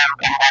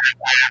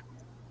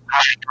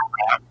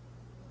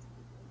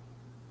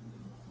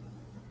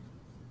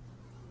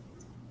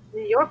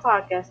 Your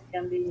podcast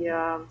can be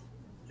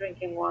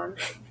drinking one.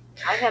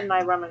 I had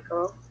my rum and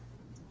coke.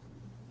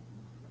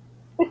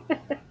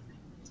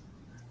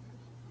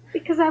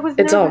 Because I was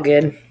It's nervous. all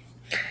good.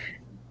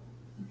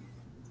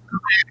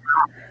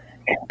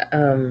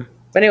 But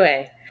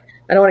anyway,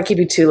 I don't want to keep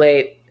you too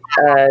late.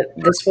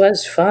 This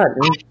was fun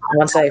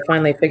once I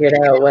finally figured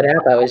out what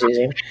app I was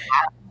using.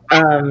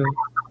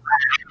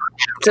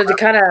 So to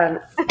kind of,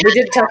 we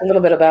did talk a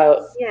little bit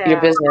about your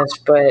business,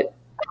 but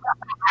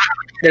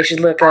they should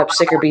look up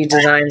Sticker Bee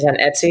Designs on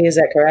Etsy. Is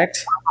that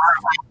correct?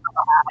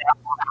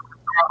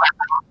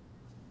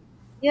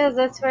 Yes,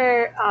 that's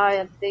where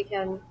they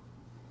can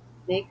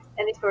make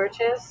any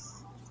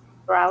purchase,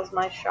 browse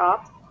my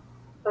shop.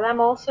 But I'm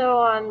also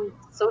on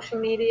social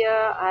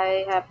media.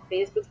 I have a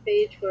Facebook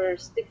page for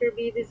Sticker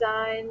Bee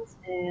Designs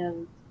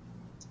and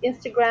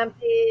Instagram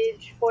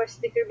page for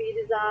Sticker Bee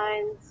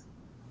Designs.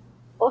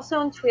 Also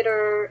on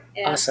Twitter.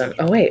 And Awesome.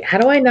 Oh, wait. How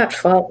do I not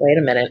follow? Wait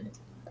a minute.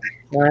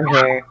 While I'm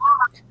here,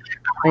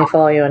 let me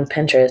follow you on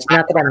Pinterest.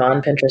 Not that I'm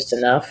on Pinterest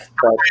enough,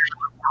 but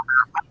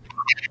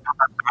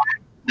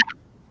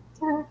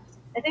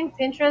I think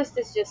Pinterest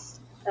is just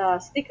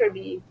Sticker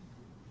Bee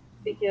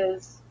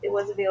because it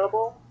was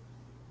available.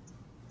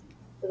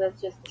 So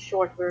that's just the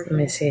short version.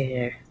 let me see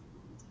here.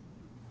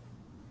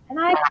 And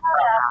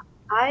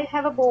I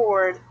have a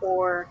board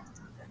for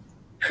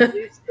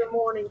Lucifer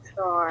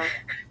Morningstar,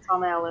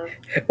 Tom Allen.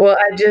 Well,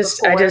 I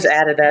just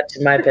added that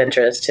to my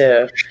Pinterest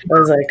too. I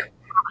was like,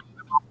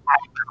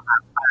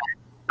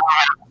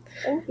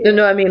 Thank you.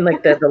 no, I mean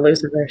like the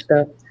Lucifer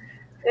stuff.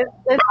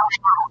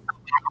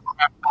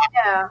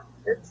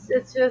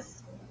 It's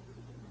just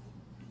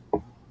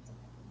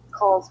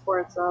calls for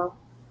itself.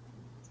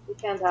 You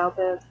can't help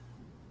it.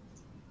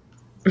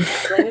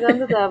 Blame it on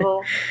the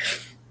devil.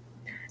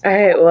 All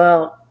right,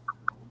 well,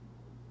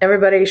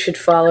 everybody should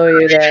follow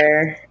you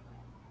there,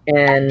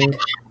 and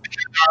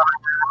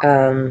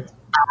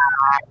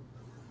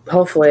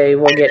hopefully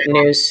we'll get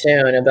news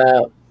soon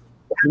about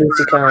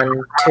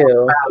LucyCon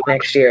 2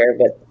 next year,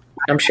 but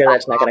I'm sure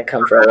that's not going to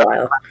come for a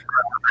while.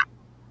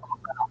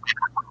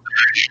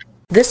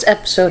 This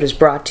episode is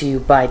brought to you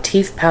by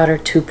Teeth Powder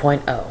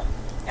 2.0.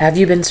 Have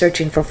you been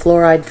searching for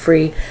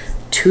fluoride-free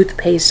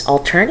toothpaste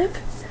alternative?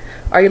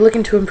 Are you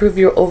looking to improve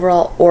your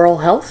overall oral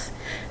health?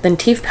 Then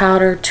Teeth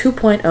Powder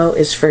 2.0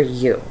 is for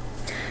you.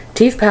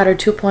 Teeth Powder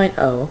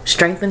 2.0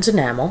 strengthens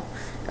enamel,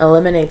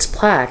 eliminates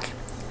plaque,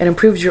 and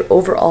improves your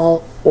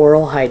overall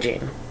oral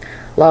hygiene.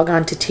 Log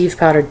on to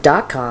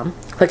teethpowder.com,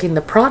 clicking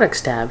the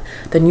products tab,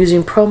 then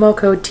using promo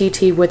code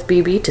TT with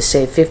BB to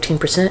save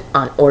 15%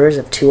 on orders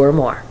of 2 or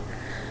more.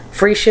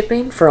 Free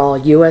shipping for all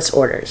U.S.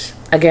 orders.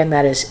 Again,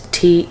 that is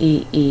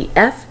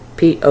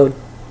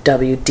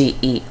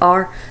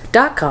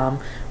TEEFPOWDER.com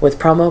with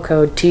promo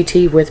code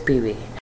TT with BB.